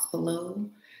description box below.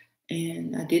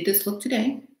 And I did this look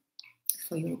today,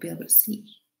 so you'll be able to see.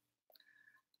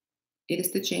 It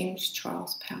is the James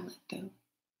Charles palette, though.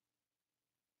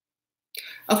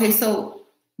 Okay, so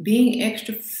being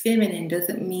extra feminine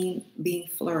doesn't mean being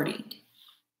flirty.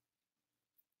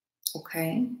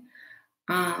 Okay.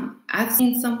 I've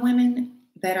seen some women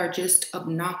that are just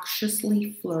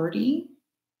obnoxiously flirty,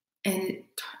 and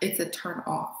it's a turn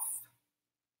off.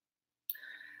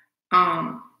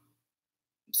 Um,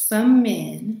 some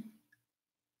men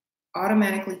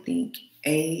automatically think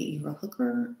A, you're a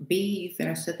hooker, B, you're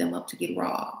finna set them up to get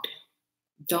robbed.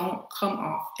 Don't come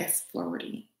off as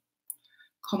flirty.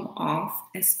 Come off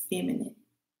as feminine.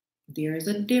 There is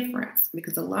a difference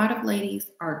because a lot of ladies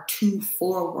are too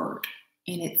forward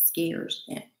and it scares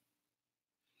them,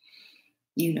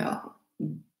 you know.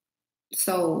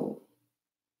 So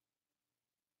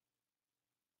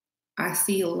I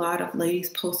see a lot of ladies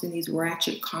posting these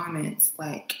ratchet comments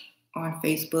like on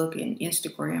Facebook and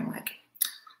Instagram, like,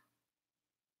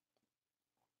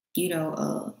 you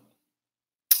know,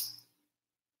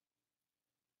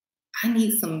 I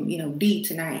need some, D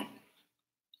tonight,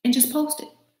 and just post it.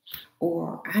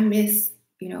 Or I miss,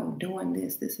 doing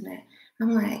this and that.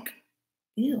 I'm like,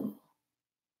 ew,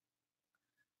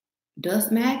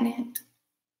 dust magnet.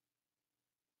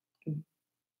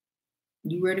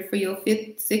 You ready for your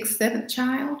fifth, sixth, seventh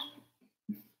child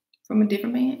from a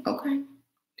different man? Okay.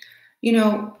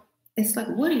 It's like,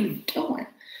 what are you doing?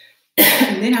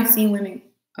 And then I've seen women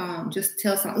just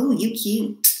tell someone, "Ooh, you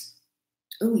cute.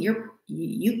 Ooh,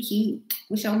 you cute.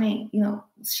 What's your name?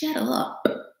 Shut up.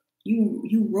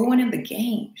 You ruining the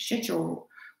game. Shut your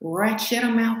ratchet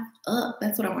mouth up."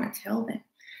 That's what I want to tell them.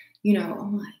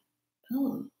 I'm like,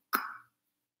 oh,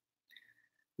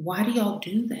 why do y'all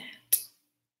do that?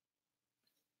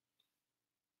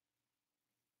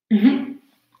 Mhm.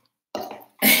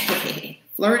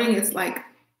 Flirting is like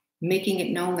making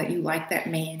it known that you like that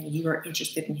man and you are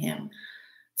interested in him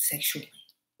sexually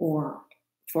or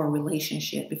for a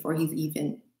relationship before he's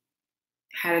even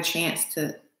had a chance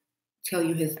to tell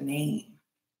you his name.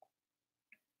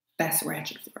 That's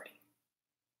ratchet flirting.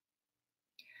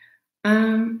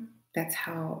 That's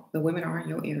how the women are in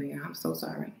your area. I'm so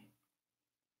sorry.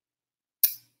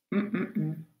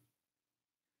 Mm-mm-mm.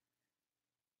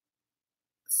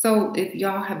 So if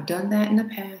y'all have done that in the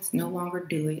past, no longer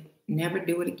do it. Never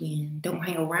do it again. Don't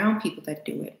hang around people that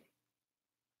do it.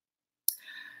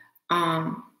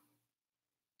 Um,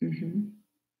 mhm.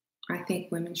 I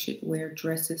think women should wear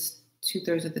dresses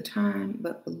 2/3 of the time,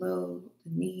 but below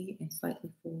the knee and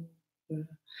slightly full. Yeah.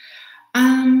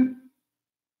 Um,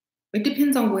 it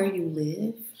depends on where you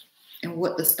live and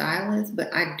what the style is,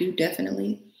 but I do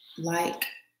definitely like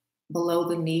below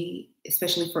the knee,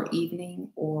 especially for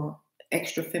evening or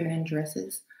extra feminine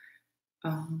dresses.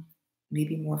 Um,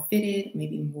 maybe more fitted,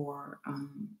 maybe more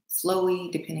flowy,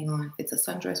 depending on if it's a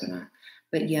sundress or not.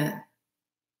 But yeah.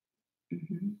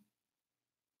 Mhm.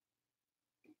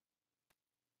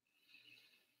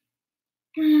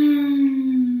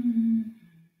 Hmm.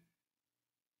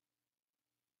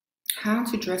 How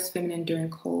to dress feminine during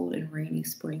cold and rainy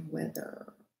spring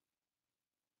weather.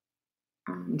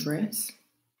 Dress.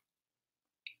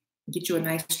 Get you a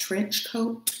nice trench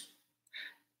coat.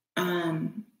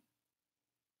 Um,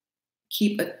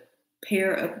 keep a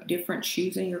pair of different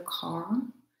shoes in your car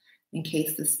in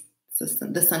case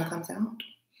the sun comes out.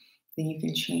 Then you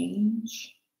can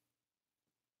change.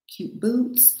 Cute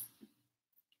boots.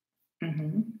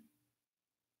 Hmm.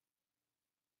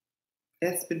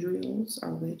 Espadrilles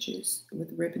are wedges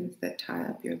with ribbons that tie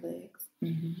up your legs.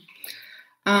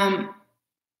 Um,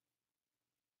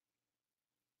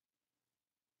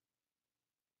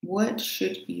 what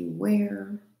should you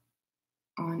wear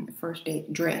on the first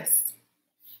date? Dress.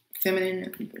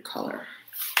 Feminine color.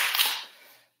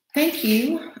 Thank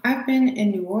you. I've been in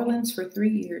New Orleans for 3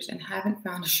 years and haven't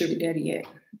found a sugar daddy yet.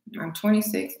 I'm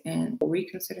 26 and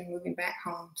reconsidering moving back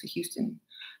home to Houston,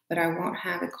 but I won't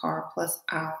have a car. Plus,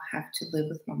 I'll have to live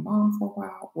with my mom for a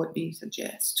while. What do you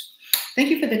suggest? Thank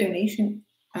you for the donation.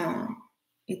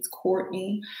 It's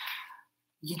Courtney.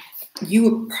 You, you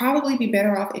would probably be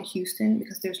better off in Houston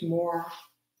because there's more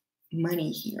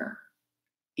money here.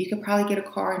 You could probably get a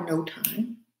car in no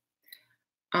time.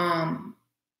 Um,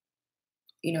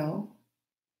 you know,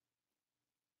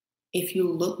 if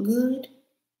you look good,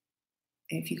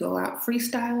 if you go out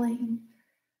freestyling,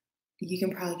 you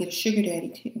can probably get a sugar daddy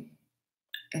too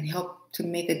and help to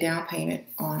make a down payment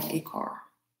on a car.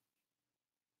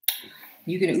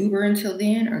 You can Uber until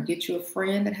then or get you a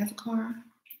friend that has a car.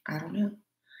 I don't know.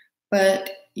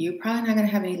 But you're probably not going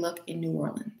to have any luck in New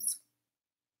Orleans.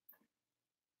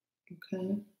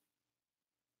 Okay.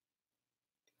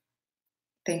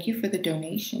 Thank you for the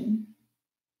donation.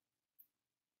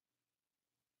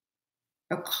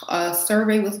 A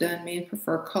survey was done. Men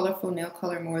prefer colorful nail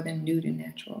color more than nude and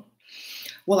natural.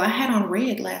 Well, I had on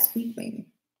red last week, baby.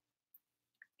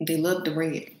 They loved the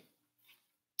red.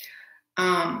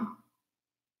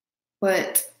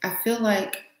 But I feel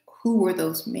like who were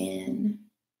those men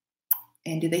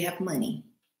and do they have money?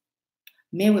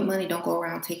 Men with money don't go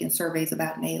around taking surveys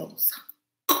about nails.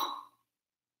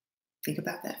 Think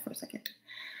about that for a second.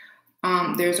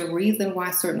 There's a reason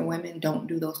why certain women don't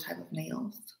do those type of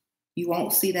nails. You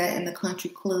won't see that in the country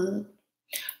club.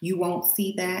 You won't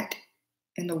see that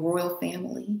in the royal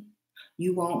family.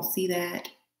 You won't see that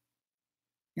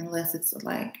unless it's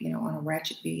like, on a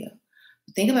ratchet video.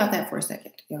 Think about that for a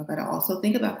second. Y'all got to also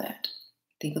think about that.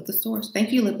 Think of the source.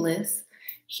 Thank you, Libliss.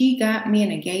 He got me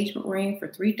an engagement ring for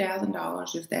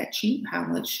 $3,000. Is that cheap? How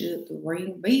much should the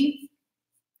ring be?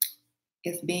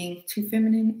 It's being too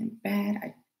feminine and bad.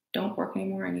 I don't work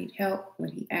anymore. I need help.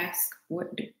 When he asks,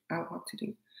 what do I want to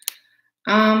do?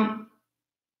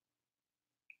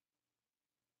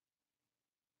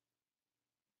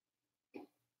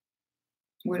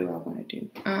 What do I want to do?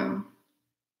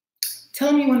 Tell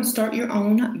him you want to start your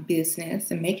own business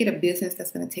and make it a business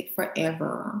that's going to take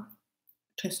forever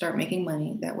to start making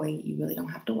money. That way you really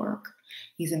don't have to work.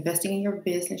 He's investing in your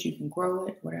business. You can grow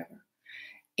it, whatever.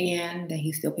 And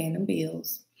he's still paying them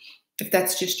bills. If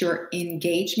that's just your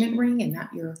engagement ring and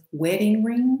not your wedding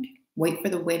ring, wait for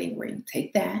the wedding ring.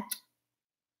 Take that.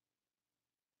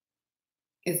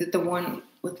 Is it the one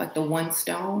with like the one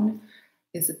stone?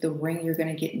 Is it the ring you're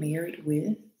going to get married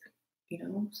with?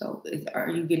 So are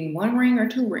you getting one ring or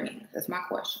two rings? That's my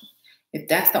question. If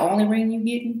that's the only ring you're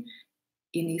getting,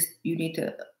 you need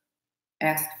to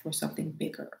ask for something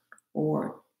bigger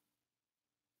or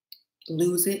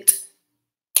lose it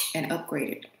and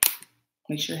upgrade it.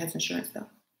 Make sure it has insurance though.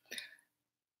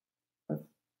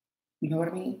 You know what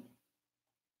I mean?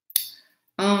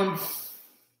 I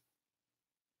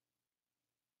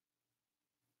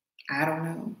don't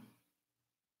know.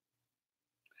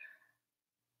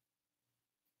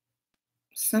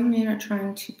 Some men are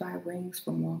trying to buy rings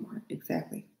from Walmart.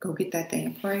 Exactly. Go get that thing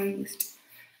appraised.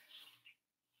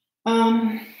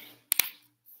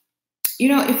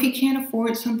 If he can't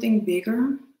afford something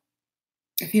bigger,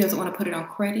 if he doesn't want to put it on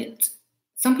credit,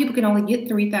 some people can only get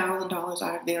 $3,000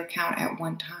 out of their account at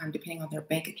one time, depending on their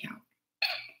bank account,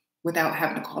 without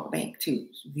having to call the bank too,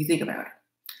 if you think about it.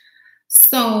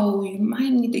 So you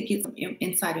might need to get some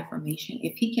inside information.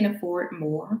 If he can afford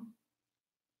more,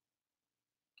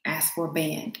 ask for a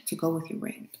band to go with your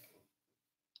ring,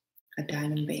 a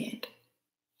diamond band.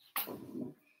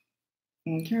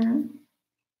 Okay.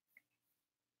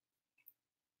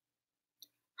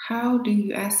 How do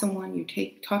you ask someone you're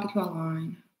talking to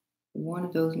online, one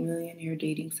of those millionaire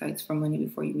dating sites, for money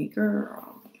before you meet?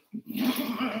 Girl.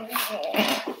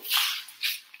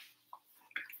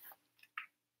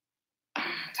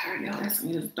 I'm tired of y'all asking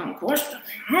me this dumb question.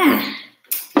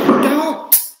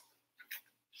 Don't.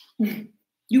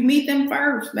 You meet them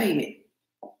first, baby.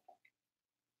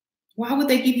 Why would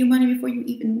they give you money before you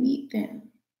even meet them?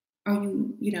 Are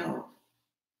you,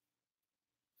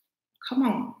 come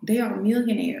on. They are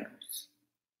millionaires.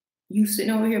 You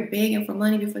sitting over here begging for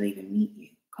money before they even meet you.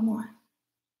 Come on.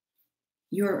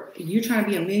 You're trying to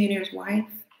be a millionaire's wife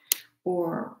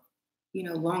or,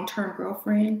 long-term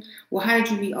girlfriend. Well, how did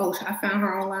you meet? Oh, I found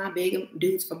her online begging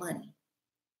dudes for money.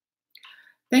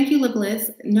 Thank you,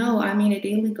 Libliss. No, I mean, a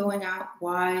daily going out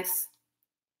wise.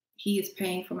 He is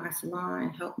paying for my salon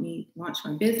and help me launch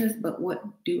my business. But what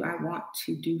do I want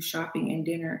to do? Shopping and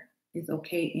dinner is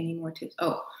okay. Any more tips?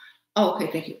 Oh, okay.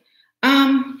 Thank you.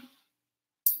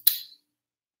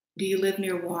 Do you live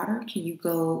near water? Can you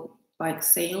go like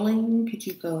sailing? Could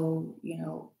you go,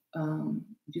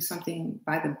 do something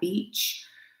by the beach?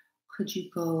 Could you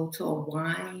go to a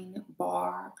wine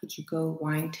bar? Could you go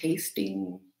wine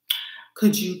tasting?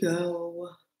 Could you go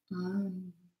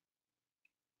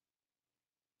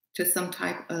to some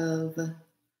type of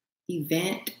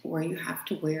event where you have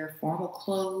to wear formal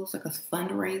clothes, like a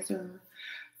fundraiser?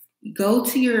 Go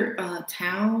to your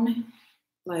town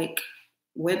like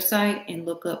website and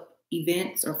look up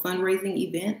events or fundraising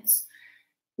events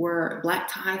where black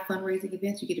tie fundraising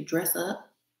events you get to dress up.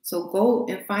 So go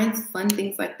and find fun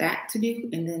things like that to do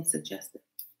and then suggest it.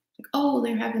 Like, oh,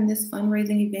 they're having this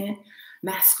fundraising event,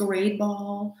 masquerade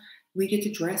ball. We get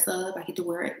to dress up. I get to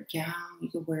wear a gown. You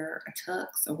could wear a tux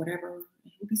or whatever.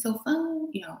 It would be so fun,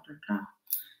 you know.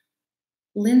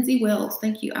 Lindsay Wells,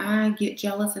 thank you. I get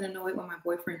jealous and annoyed when my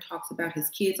boyfriend talks about his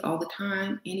kids all the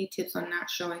time. Any tips on not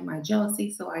showing my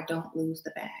jealousy so I don't lose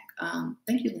the bag?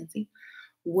 Thank you, Lindsay.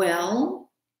 Well,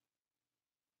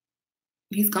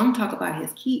 he's gonna talk about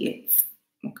his kids.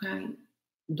 Okay,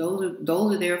 those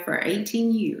are there for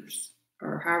 18 years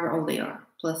or however old they are,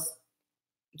 plus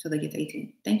until they get to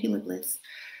 18. Thank you, Bliss.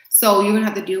 So you're gonna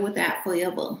have to deal with that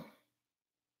forever.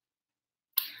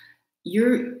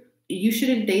 You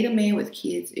shouldn't date a man with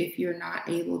kids if you're not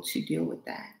able to deal with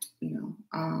that. You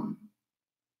know,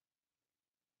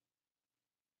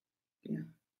 yeah,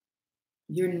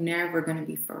 you're never gonna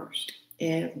be first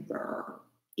ever.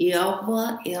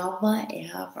 Ever, ever,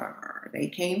 ever. They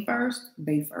came first,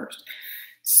 they first.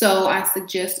 So I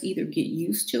suggest either get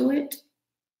used to it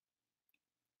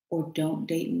or don't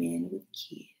date men with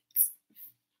kids.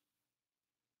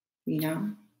 You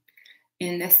know?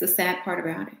 And that's the sad part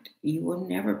about it. You will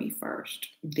never be first.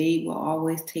 They will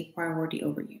always take priority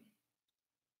over you.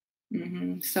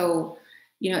 So,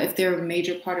 you know, if they're a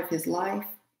major part of his life,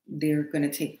 they're going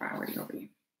to take priority over you.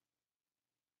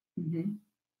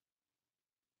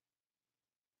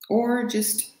 Or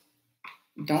just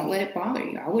don't let it bother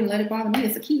you. I wouldn't let it bother me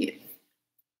as a kid.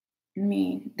 I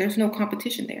mean, there's no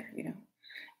competition there, you know.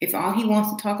 If all he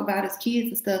wants to talk about is kids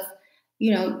and stuff,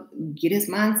 you know, get his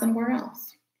mind somewhere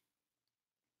else.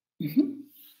 If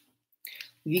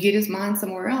you get his mind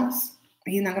somewhere else,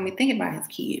 he's not going to be thinking about his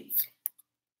kids.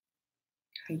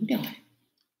 How you doing?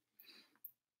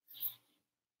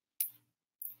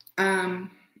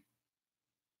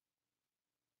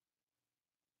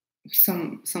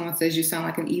 Someone says you sound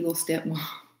like an evil stepmom.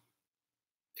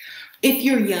 If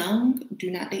you're young, do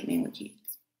not date men with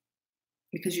kids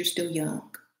because you're still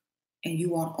young and you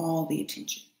want all the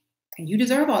attention and you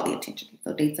deserve all the attention.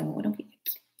 So date someone with no kids.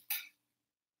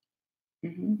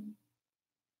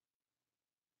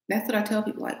 That's what I tell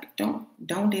people. Like, don't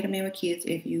date a man with kids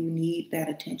if you need that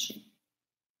attention.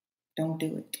 Don't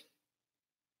do it.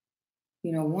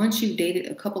 You know, once you've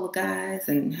dated a couple of guys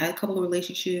and had a couple of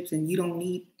relationships and you don't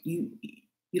need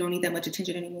that much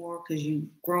attention anymore because you've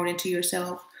grown into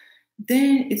yourself,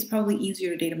 then it's probably easier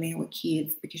to date a man with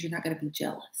kids because you're not going to be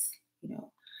jealous, you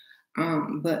know.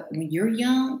 But when you're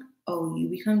young, you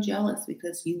become jealous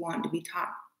because you want to be top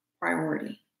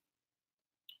priority.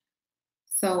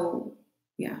 So,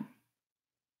 yeah.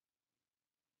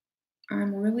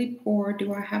 I'm really poor.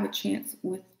 Do I have a chance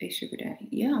with a sugar daddy?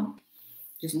 Yeah.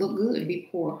 Just look good and be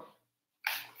poor.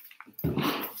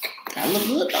 I look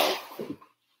good though.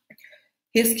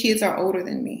 His kids are older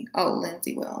than me. Oh,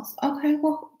 Lindsay Wells. Okay,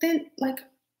 well then, like,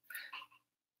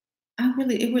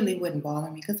 it really wouldn't bother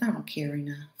me because I don't care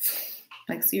enough.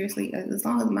 Like seriously, as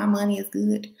long as my money is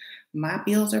good, my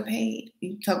bills are paid.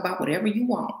 You talk about whatever you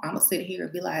want. I'm gonna sit here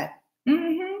and be like,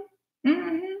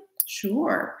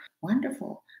 sure,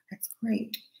 wonderful, that's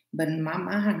great. But in my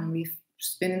mind, I'm gonna be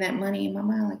spending that money in my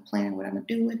mind, like planning what I'm gonna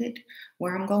do with it,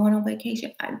 where I'm going on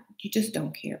vacation. You just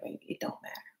don't care, baby. It don't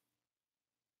matter.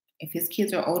 If his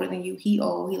kids are older than you, he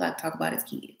like to talk about his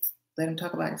kids. Let him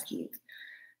talk about his kids.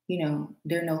 You know,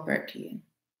 they're no threat to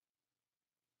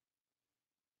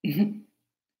you.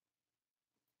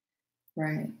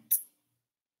 Right.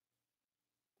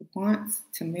 Wants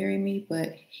to marry me,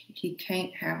 but he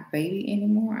can't have baby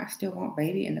anymore. I still want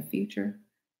baby in the future.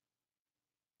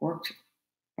 What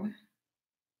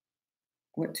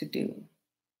to do?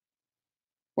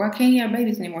 Why can't he have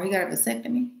babies anymore? He got a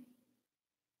vasectomy.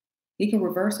 He can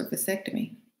reverse a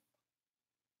vasectomy.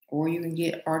 Or you can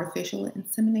get artificial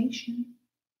insemination.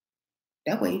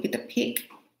 That way you get to pick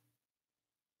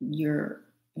your,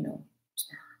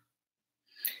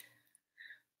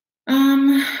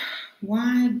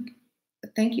 why?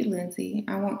 Thank you, Lindsay.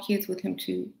 I want kids with him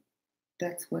too.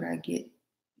 That's what I get.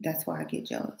 That's why I get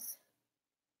jealous.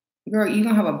 Girl, you're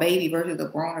going to have a baby versus a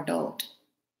grown adult.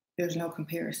 There's no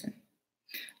comparison.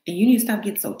 And you need to stop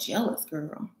getting so jealous,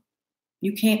 girl.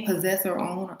 You can't possess or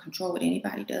own or control what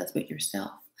anybody does but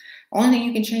yourself. Only thing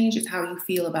you can change is how you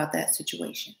feel about that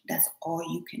situation. That's all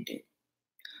you can do.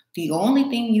 The only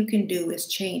thing you can do is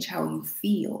change how you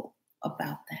feel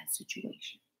about that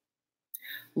situation.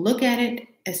 Look at it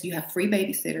as you have free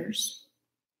babysitters.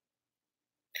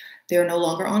 They're no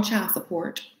longer on child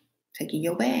support, taking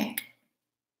your bag.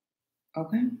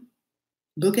 Okay?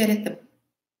 Look at it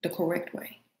the correct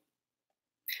way.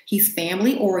 He's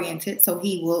family oriented, so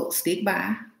he will stick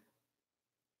by.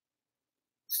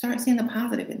 Start seeing the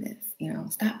positive in this.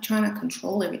 Stop trying to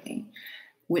control everything.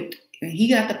 He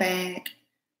got the bag.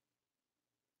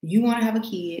 You want to have a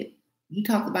kid. He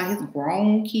talks about his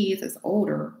grown kids that's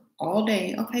older all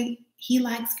day. Okay, he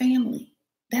likes family.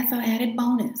 That's an added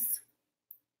bonus.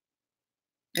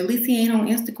 At least he ain't on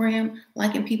Instagram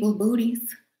liking people's booties.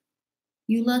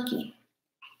 You lucky.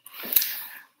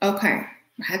 Okay,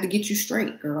 I had to get you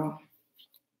straight, girl.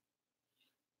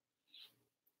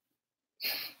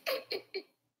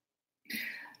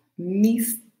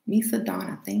 Misa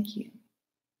Donna, thank you.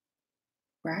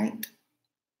 Right?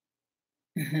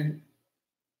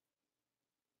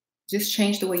 Just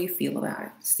change the way you feel about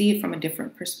it. See it from a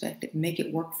different perspective. Make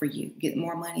it work for you. Get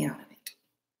more money out of it.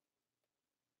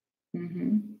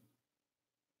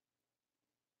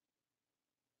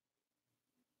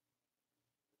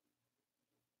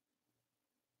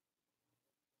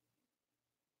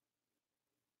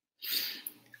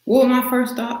 What would my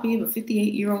first thought be if a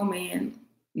 58-year-old man,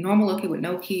 normal looking with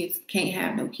no kids, can't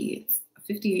have no kids? A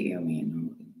 58-year-old man,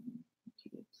 normal looking, no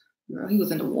kids. Girl, he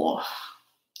was in the war.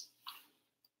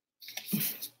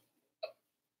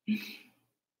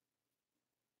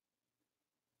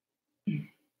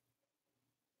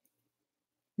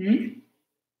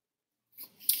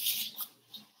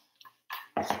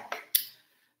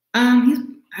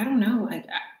 I don't know.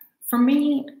 For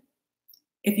me,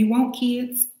 if you want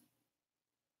kids,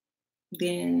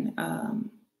 then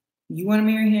you want to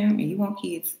marry him and you want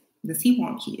kids. Does he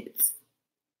want kids?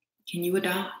 Can you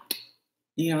adopt?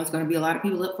 It's going to be a lot of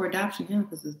people up for adoption now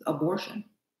because it's abortion.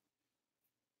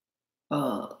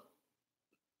 Whole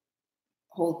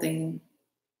thing.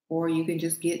 Or you can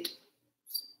just get,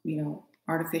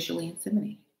 artificially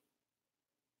inseminated.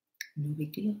 No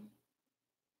big deal.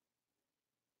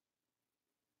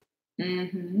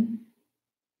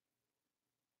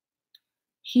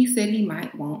 He said he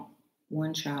might want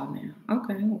one child now.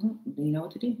 Okay, well, you know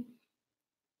what to do.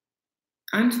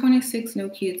 I'm 26, no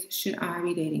kids. Should I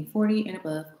be dating 40 and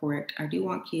above? Correct. I do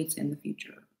want kids in the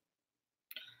future.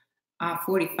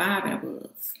 45 and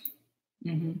above.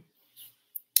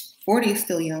 40 is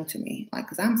still young to me,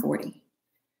 because I'm 40.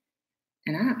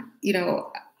 And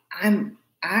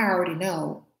I already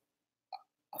know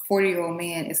a 40-year-old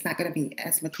man is not going to be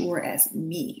as mature as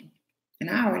me. And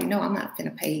I already know I'm not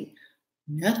going to pay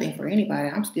nothing for anybody.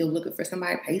 I'm still looking for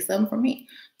somebody to pay something for me.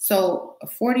 So a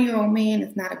 40-year-old man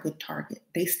is not a good target.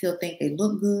 They still think they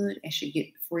look good and should get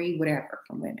free whatever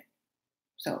from women.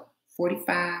 So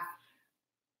 45,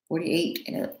 48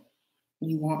 and up,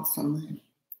 you want some money.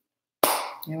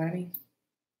 You know what I mean?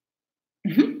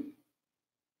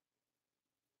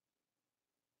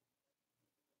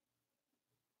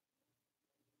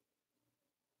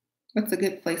 What's a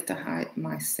good place to hide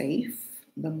my safe?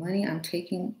 The money I'm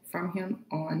taking from him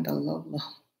on the low.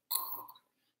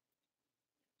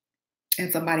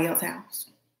 In somebody else's house.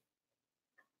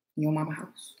 Your mama's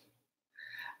house.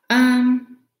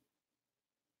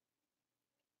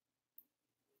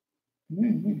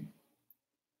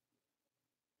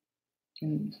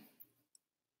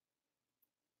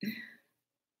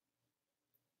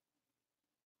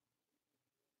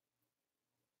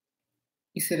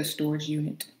 You said a storage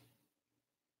unit.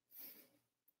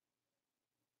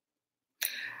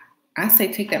 I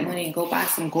say take that money and go buy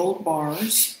some gold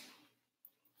bars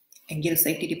and get a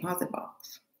safety deposit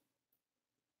box.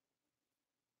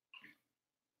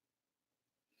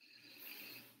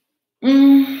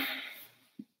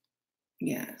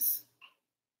 Yes.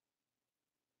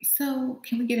 So,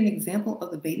 can we get an example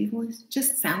of the baby voice?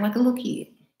 Just sound like a little kid.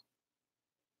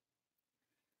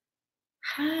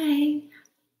 Hi.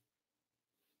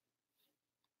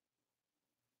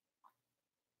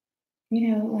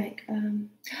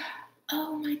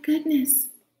 Oh my goodness.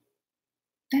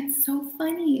 That's so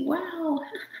funny. Wow.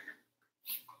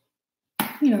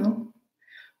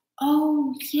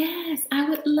 Oh yes, I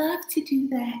would love to do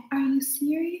that. Are you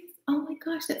serious? Oh my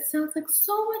gosh, that sounds like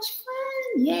so much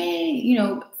fun.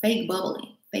 Yay. Fake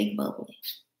bubbly. Fake bubbly.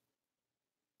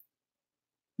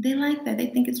 They like that. They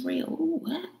think it's real. Ooh,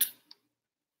 what?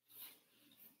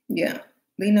 Yeah.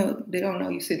 They don't know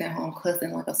you sitting at home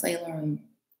cussing like a sailor and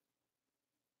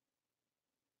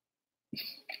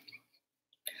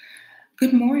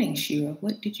Good morning, Shira.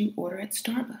 What did you order at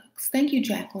Starbucks? Thank you,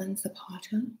 Jacqueline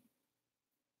Zapata.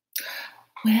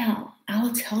 Well, I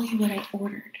will tell you what I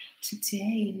ordered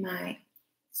today in my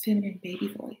feminine baby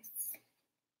voice.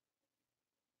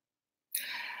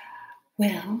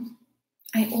 Well,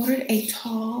 I ordered a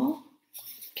tall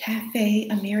cafe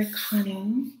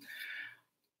Americano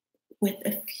with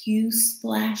a few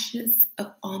splashes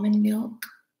of almond milk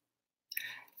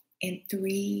and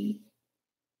 3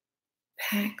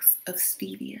 packs of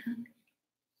stevia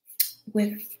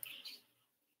with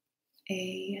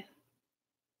a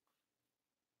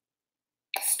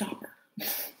stopper.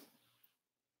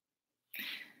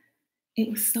 It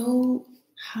was so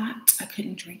hot, I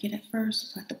couldn't drink it at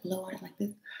first. So I had to blow on it like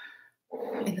this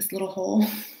in this little hole.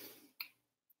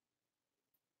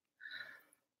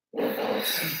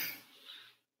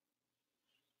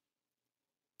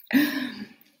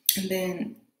 And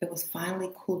then it was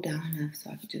finally cooled down enough so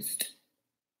I could just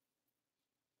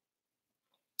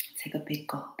take a big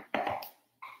gulp.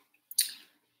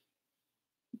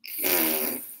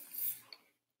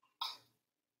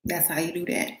 That's how you do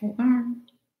that.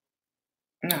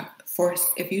 No,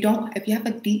 if you have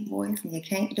a deep voice and you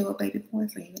can't do a baby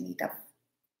voice, or you need to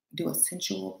do a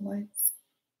sensual voice,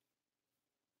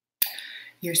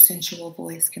 your sensual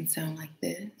voice can sound like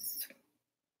this.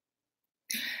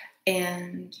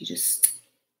 And you just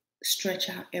stretch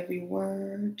out every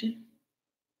word,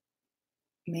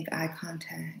 make eye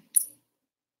contact.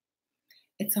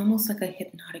 It's almost like a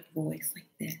hypnotic voice like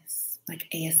this, like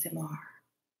ASMR.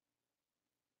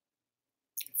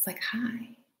 It's like, hi,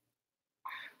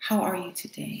 how are you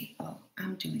today? Oh,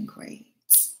 I'm doing great.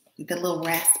 The little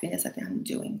raspiness, I think I'm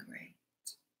doing great.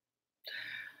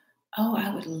 Oh,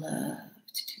 I would love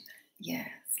to do that. Yes,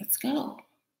 let's go.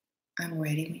 I'm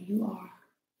ready when you are.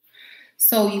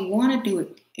 So you want to do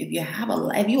it. If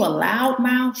you a loud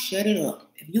mouth, shut it up.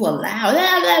 If you allow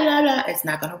blah, blah, blah, blah, it's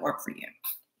not going to work for you.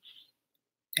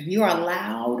 If you are a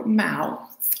loud mouth,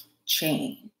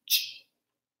 change.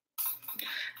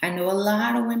 I know a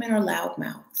lot of women are loud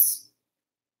mouths.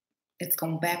 It's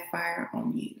going to backfire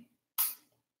on you.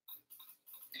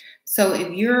 So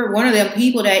if you're one of them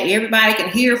people that everybody can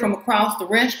hear from across the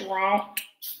restaurant,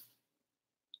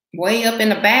 way up in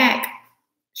the back,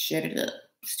 shut it up.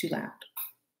 It's too loud.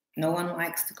 No one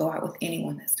likes to go out with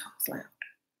anyone that talks loud.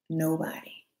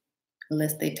 Nobody.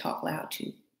 Unless they talk loud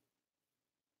too.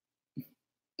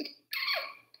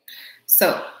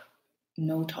 So,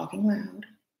 no talking loud.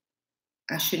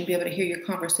 I shouldn't be able to hear your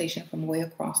conversation from way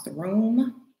across the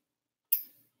room.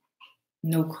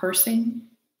 No cursing.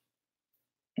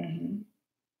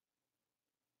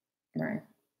 Right.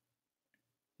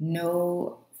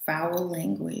 No foul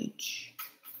language.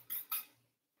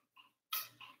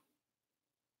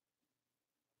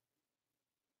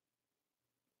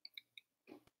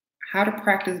 How to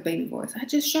practice baby voice. I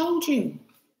just showed you.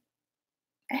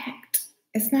 Act.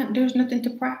 There's nothing to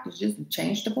practice. Just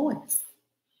change the voice.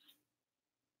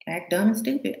 Act dumb and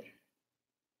stupid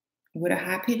with a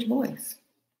high-pitched voice.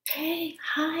 Hey,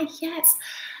 hi, yes.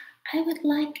 I would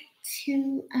like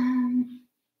to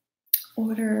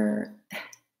order,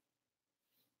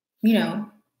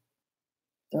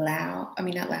 loud. I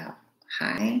mean, not loud.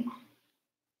 High,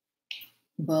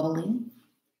 bubbly,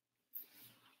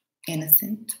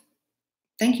 innocent.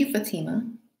 Thank you, Fatima.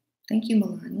 Thank you,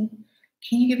 Milani.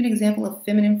 Can you give an example of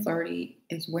feminine flirty?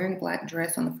 Is wearing black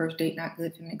dress on the first date not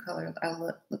good feminine color?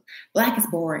 Look, black is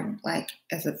boring, like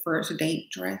as a first date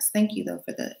dress. Thank you, though,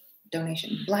 for the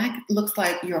donation. Black looks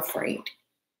like you're afraid,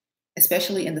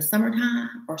 especially in the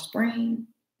summertime or spring.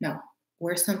 No,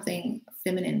 wear something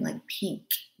feminine like pink,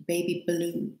 baby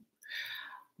blue,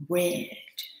 red,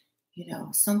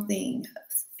 something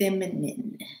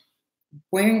feminine.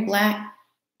 Wearing black,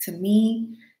 to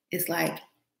me, is like,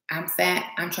 I'm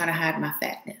fat, I'm trying to hide my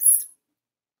fatness.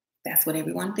 That's what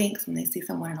everyone thinks when they see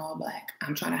someone in all black.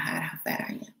 I'm trying to hide how fat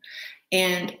I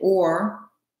am. Or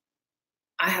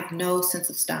I have no sense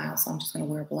of style, so I'm just going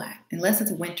to wear black. Unless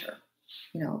it's winter.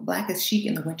 Black is chic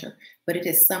in the winter, but it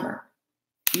is summer.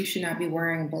 You should not be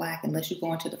wearing black unless you're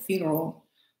going to the funeral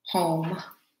home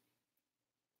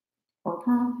or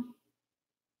prom.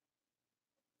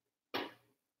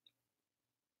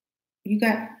 You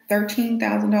got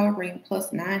 $13,000 ring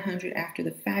plus $900 after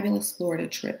the fabulous Florida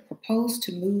trip. Proposed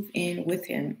to move in with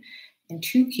him and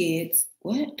 2 kids.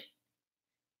 What?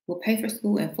 Will pay for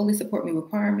school and fully support me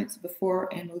requirements before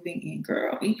and moving in.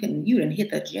 Girl, you done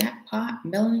hit the jackpot,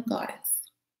 Melanin Goddess.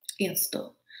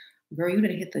 Insta. Girl, you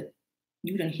done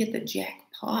hit the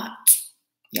jackpot.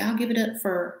 Y'all give it up.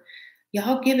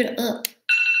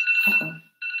 Uh-oh.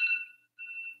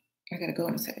 I gotta go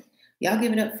in a second. Y'all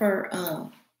give it up for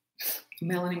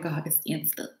Melanin Goddess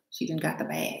Insta. She done got the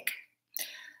bag.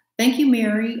 Thank you,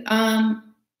 Mary.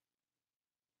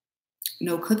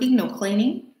 No cooking, no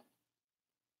cleaning.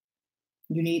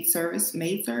 You need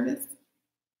maid service.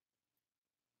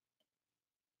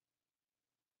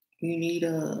 You need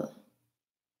a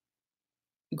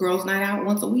girls' night out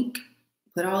once a week.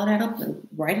 Put all of that up and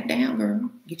write it down, girl.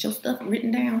 Get your stuff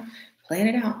written down. Plan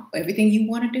it out. Everything you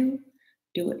want to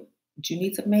do it. Do you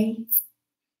need some maids?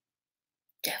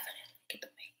 Definitely get the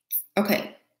maids.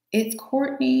 Okay. It's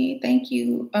Courtney. Thank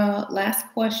you. Last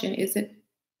question. Is it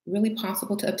really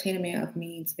possible to obtain a man of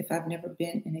means if I've never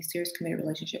been in a serious committed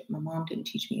relationship? My mom didn't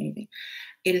teach me anything.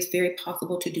 It is very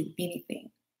possible to do anything.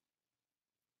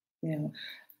 You know,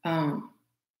 um,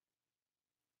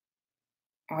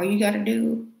 all you got to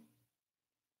do,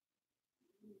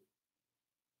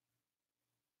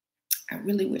 I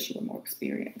really wish you were more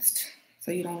experienced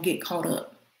so you don't get caught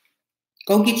up.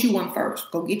 Go get you one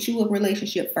first. Go get you a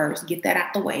relationship first. Get that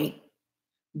out the way.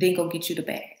 Then go get you the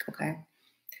bag. Okay.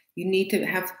 You need to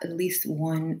have at least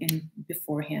one in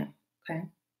before him. Okay.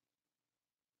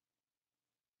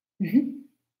 Mhm.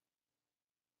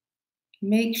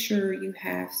 Make sure you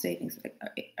have savings.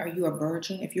 Like, are you a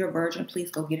virgin? If you're a virgin,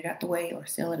 please go get it out the way or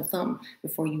sell it or something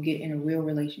before you get in a real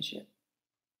relationship.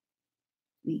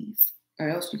 Please. Or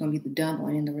else you're gonna be the dumb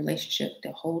one in the relationship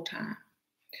the whole time.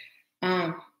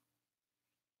 Um,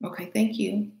 okay, thank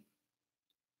you.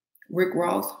 Rick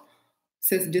Ross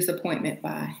says disappointment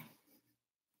by.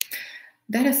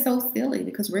 That is so silly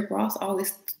because Rick Ross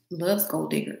always loves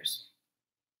gold diggers.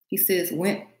 He says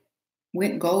went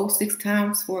gold 6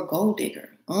 times for a gold digger.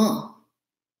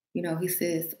 He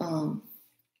says,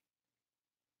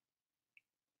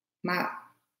 my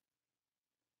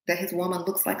that his woman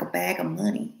looks like a bag of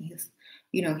money. He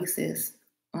says,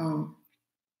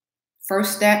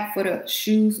 first stack for the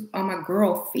shoes on my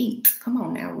girl feet. Come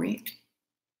on now, Rick.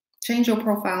 Change your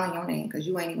profile and your name because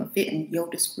you ain't even fitting your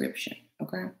description.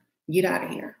 Okay? Get out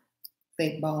of here.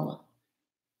 Fake baller.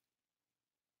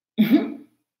 Mhm.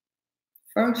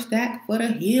 First stack for the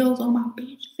heels on my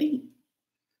bitch feet.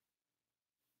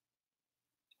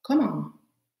 Come on.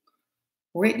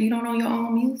 Rick, you don't know your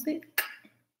own music?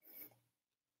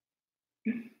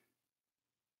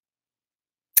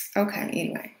 Okay,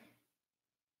 anyway.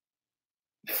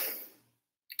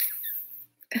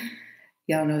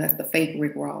 Y'all know that's the fake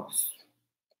Rick Ross.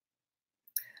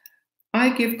 I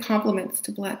give compliments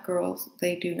to Black girls.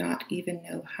 They do not even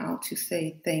know how to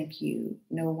say thank you.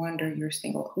 No wonder you're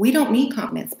single. We don't need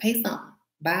compliments. Pay something.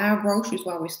 Buy our groceries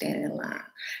while we're standing in line.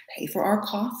 Pay for our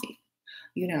coffee.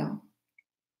 You know.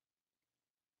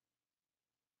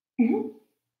 Mhm.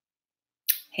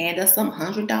 Hand us some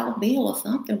 $100 bill or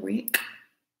something, Rick.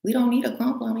 We don't need a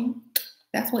compliment.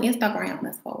 That's what Instagram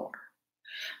is for.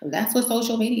 That's what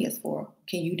social media is for.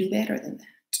 Can you do better than that?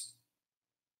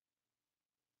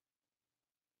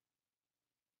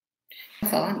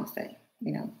 That's all I need to say.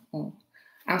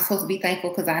 I'm supposed to be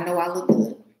thankful because I know I look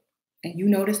good, and you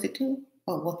noticed it too.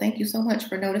 Oh well, thank you so much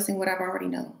for noticing what I've already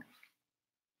known.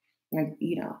 Like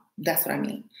that's what I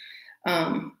mean.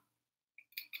 Um,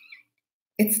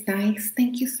 it's nice.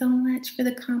 Thank you so much for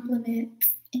the compliment.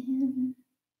 And-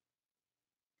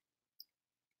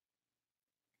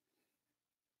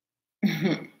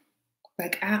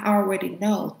 like I already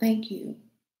know. Thank you.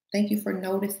 Thank you for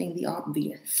noticing the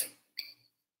obvious.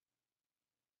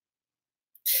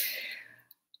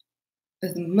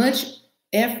 As much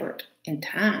effort and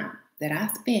time that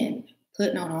I spend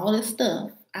putting on all this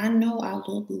stuff, I know I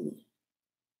look good.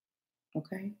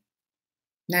 Okay.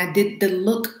 Now, did the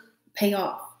look pay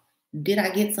off? Did I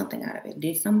get something out of it?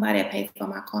 Did somebody pay for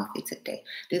my coffee today?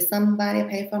 Did somebody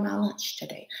pay for my lunch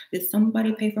today? Did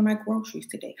somebody pay for my groceries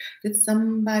today? Did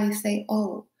somebody say,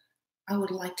 oh, I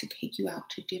would like to take you out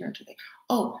to dinner today?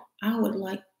 Oh,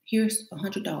 here's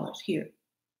 $100 here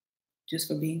just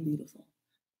for being beautiful.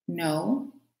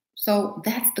 No. So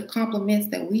that's the compliments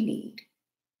that we need.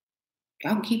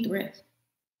 Y'all can keep the rest.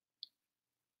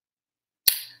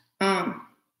 Um,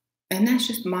 and that's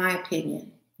just my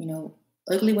opinion.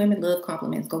 Ugly women love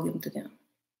compliments. Go give them to them.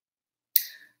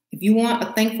 If you want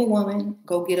a thankful woman,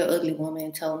 go get an ugly woman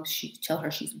and tell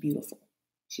her she's beautiful.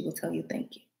 She will tell you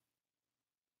thank you.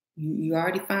 You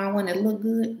already found one that look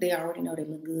good. They already know they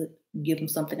look good. Give them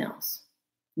something else.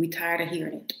 We tired of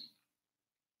hearing it.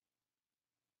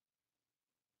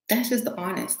 That's just the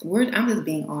honest word. I'm just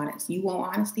being honest. You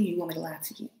want honesty? You want me to lie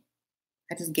to you?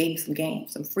 I just gave you some game,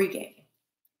 some free game.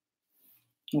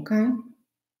 Okay.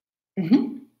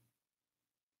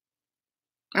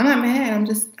 I'm not mad.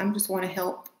 I'm just want to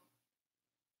help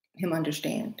him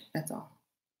understand. That's all.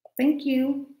 Thank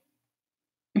you.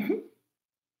 Mhm.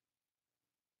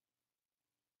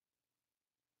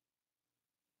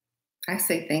 I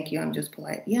say thank you. I'm just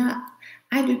polite. Yeah,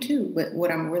 I do too. But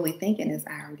what I'm really thinking is,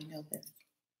 I already know this.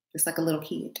 Just like a little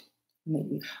kid.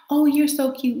 Maybe. Oh, you're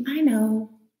so cute. I know.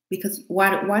 Because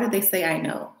why did they say I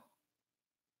know?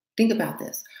 Think about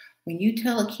this. When you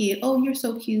tell a kid, oh, you're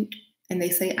so cute, and they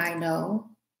say, I know.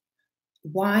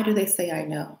 Why do they say, I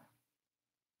know?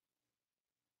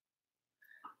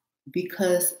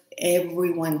 Because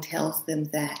everyone tells them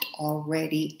that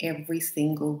already every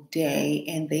single day,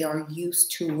 and they are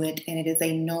used to it, and it is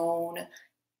a known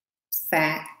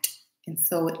fact. And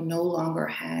so it no longer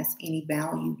has any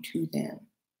value to them.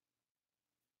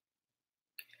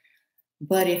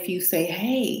 But if you say,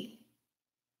 hey,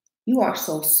 you are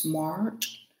so smart,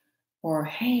 or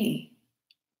hey,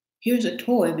 here's a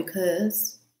toy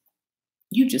because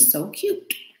you're just so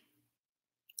cute.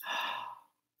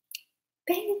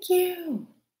 Thank you.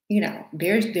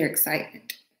 There's their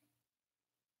excitement.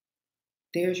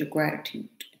 There's your gratitude.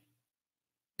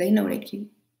 They know they're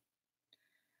cute.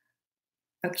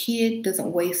 A kid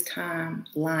doesn't waste time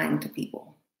lying to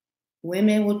people.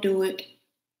 Women will do it,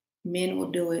 men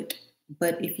will do it.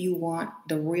 But if you want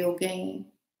the real game,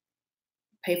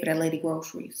 pay for that lady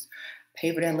groceries,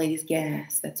 pay for that lady's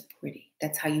gas. That's pretty.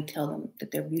 That's how you tell them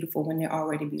that they're beautiful when they're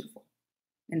already beautiful.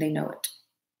 And they know it.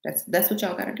 That's what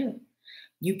y'all gotta do.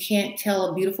 You can't tell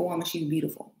a beautiful woman she's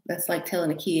beautiful. That's like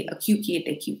telling a cute kid,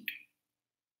 they're cute.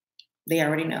 They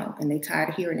already know, and they tired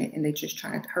of hearing it, and they're just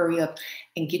trying to hurry up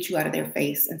and get you out of their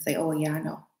face and say, "Oh yeah, I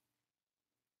know."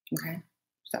 Okay,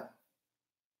 so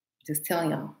just telling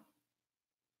y'all,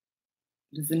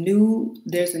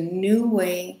 there's a new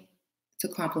way to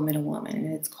compliment a woman,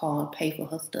 and it's called pay for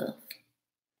her stuff.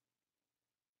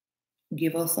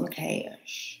 Give her some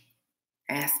cash.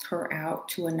 Ask her out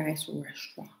to a nice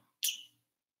restaurant.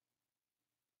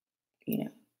 You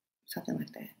know, something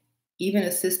like that. Even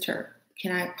assist her.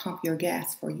 Can I pump your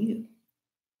gas for you?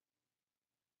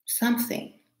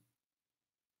 Something.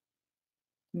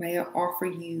 May I offer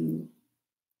you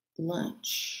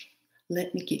lunch?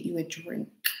 Let me get you a drink.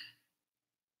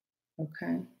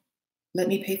 Okay. Let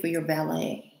me pay for your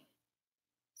valet.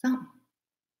 Something.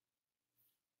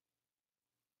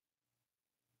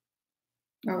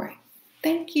 All right.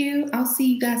 Thank you. I'll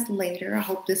see you guys later. I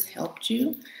hope this helped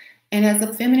you. And as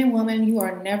a feminine woman, you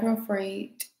are never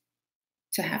afraid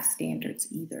to have standards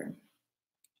either.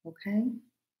 Okay.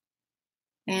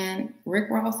 And Rick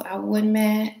Ross, I wasn't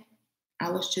mad. I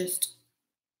was just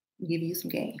giving you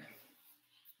some game.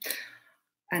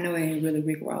 I know it ain't really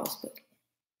Rick Ross, but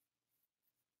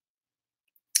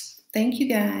thank you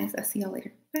guys. I'll see y'all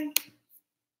later. Bye.